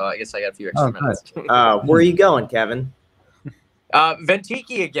now, so I guess I got a few extra minutes. Where are you going, Kevin?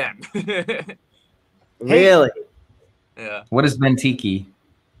 Ventiki again. Really? Yeah. What is Ventiki?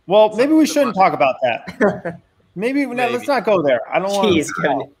 Well, maybe we shouldn't talk about that. Maybe. Let's not go there. I don't want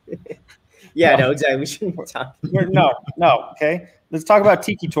to. Yeah, no, exactly. We shouldn't talk. No. Okay. Let's talk about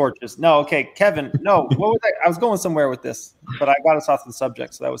tiki torches. No, okay, Kevin. No, what was I was going somewhere with this, but I got us off the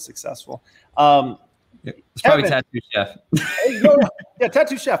subject, so that was successful. It's probably Tattoo Chef. Yeah,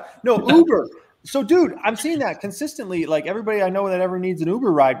 Tattoo Chef. No, Uber. So, dude, I'm seeing that consistently. Like everybody I know that ever needs an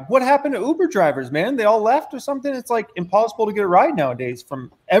Uber ride. What happened to Uber drivers, man? They all left or something? It's like impossible to get a ride nowadays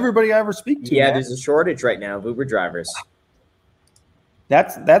from everybody I ever speak to. Yeah, man. There's a shortage right now of Uber drivers.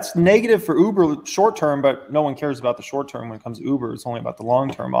 That's negative for Uber short term, but no one cares about the short term when it comes to Uber. It's only about the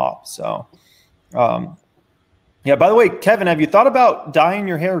long term off. So, yeah. By the way, Kevin, have you thought about dyeing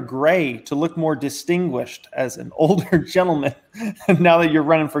your hair gray to look more distinguished as an older gentleman now that you're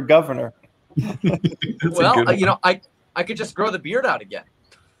running for governor? Well, I could just grow the beard out again.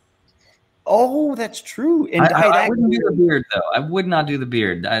 Oh, that's true. And I wouldn't do the beard, though. I would not do the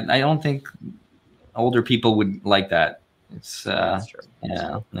beard. I don't think older people would like that. It's That's true.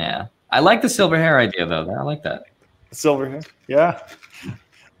 Yeah. I like the silver hair idea, though. I like that. Silver hair, yeah.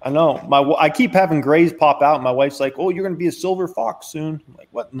 I know. I keep having grays pop out. My wife's like, "Oh, you're going to be a silver fox soon." I'm like,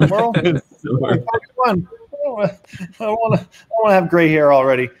 what in the world? I want to have gray hair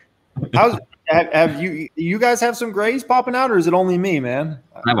already. Have you guys have some grays popping out, or is it only me, man?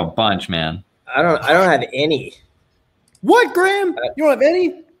 I have a bunch, man. I don't have any. What, Graham? You don't have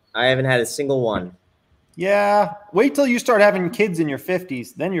any? I haven't had a single one. Yeah. Wait till you start having kids in your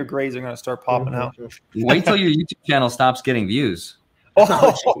 50s. Then your grays are going to start popping out. Wait till your YouTube channel stops getting views.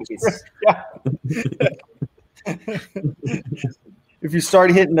 Oh, yeah. If you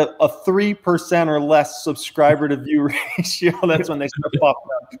start hitting a 3% or less subscriber to view ratio, that's when they start popping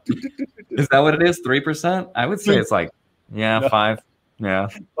out. Is that what it is? 3%? I would say it's like, 5. Yeah.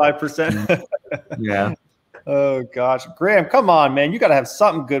 5%. Yeah. Oh, gosh. Graham, come on, man. You got to have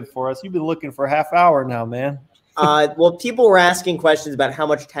something good for us. You've been looking for a half hour now, man. Well, people were asking questions about how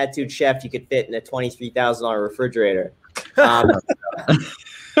much Tattooed Chef you could fit in a $23,000 refrigerator.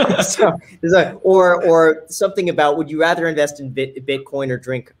 Or something about, would you rather invest in Bitcoin or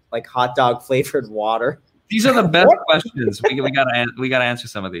drink like hot dog flavored water? These are the best questions. We gotta answer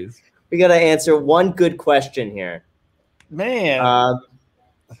some of these. We gotta answer one good question here, man.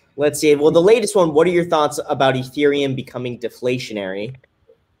 Let's see. Well, the latest one. What are your thoughts about Ethereum becoming deflationary?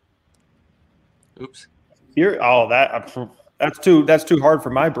 Oops. That's too hard for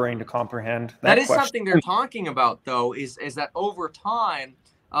my brain to comprehend. That is question. Something they're talking about, though, is that over time,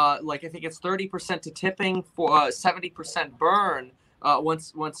 like I think it's 30% to tipping for 70% burn.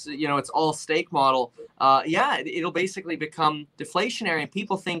 Once it's all stake model. It'll basically become deflationary, and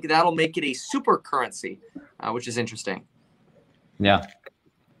people think that'll make it a super currency, which is interesting. Yeah.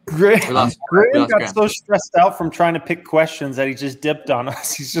 Graham got so stressed out from trying to pick questions that he just dipped on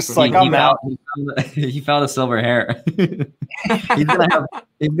us. He's just I'm out. He found a silver hair. He's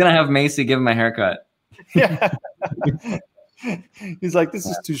gonna have Macy give him a haircut. Yeah. He's like, this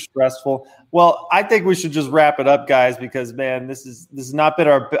is too stressful. Well, I think we should just wrap it up, guys, because man, this has not been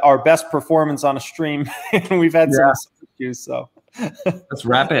our best performance on a stream, and we've had some issues. So let's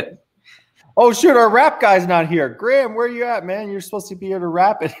wrap it. Oh, shoot, our rap guy's not here. Graham, where are you at, man? You're supposed to be here to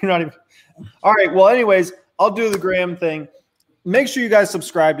rap it. You're not even. All right. Well, anyways, I'll do the Graham thing. Make sure you guys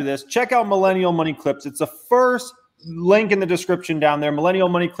subscribe to this. Check out Millennial Money Clips. It's the first link in the description down there. Millennial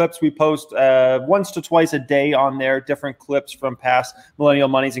Money Clips. We post once to twice a day on there, different clips from past Millennial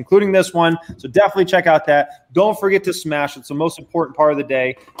Monies, including this one. So definitely check out that. Don't forget to smash. It's the most important part of the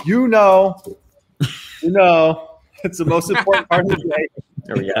day. You know, it's the most important part of the day.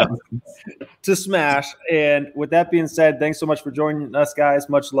 There we go. To smash. And with that being said, thanks so much for joining us, guys.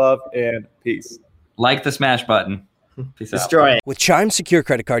 Much love and peace. Like the smash button. Peace Destroy out. it. With Chime Secure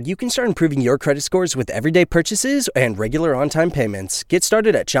Credit Card, you can start improving your credit scores with everyday purchases and regular on-time payments. Get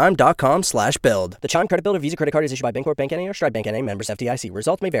started at chime.com/build. The Chime Credit Builder Visa Credit Card is issued by Bancorp Bank N.A. or Stride Bank N.A. Members FDIC.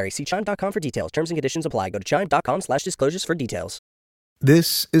 Results may vary. See chime.com for details. Terms and conditions apply. Go to chime.com/disclosures for details.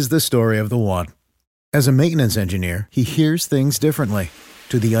 This is the story of the one. As a maintenance engineer, he hears things differently.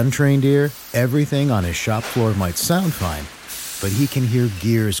 To the untrained ear, everything on his shop floor might sound fine, but he can hear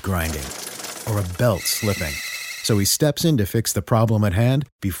gears grinding or a belt slipping. So he steps in to fix the problem at hand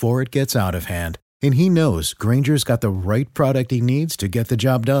before it gets out of hand. And he knows Grainger's got the right product he needs to get the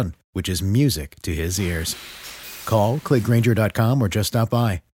job done, which is music to his ears. Call, click Grainger.com, or just stop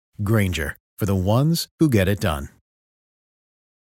by. Grainger, for the ones who get it done.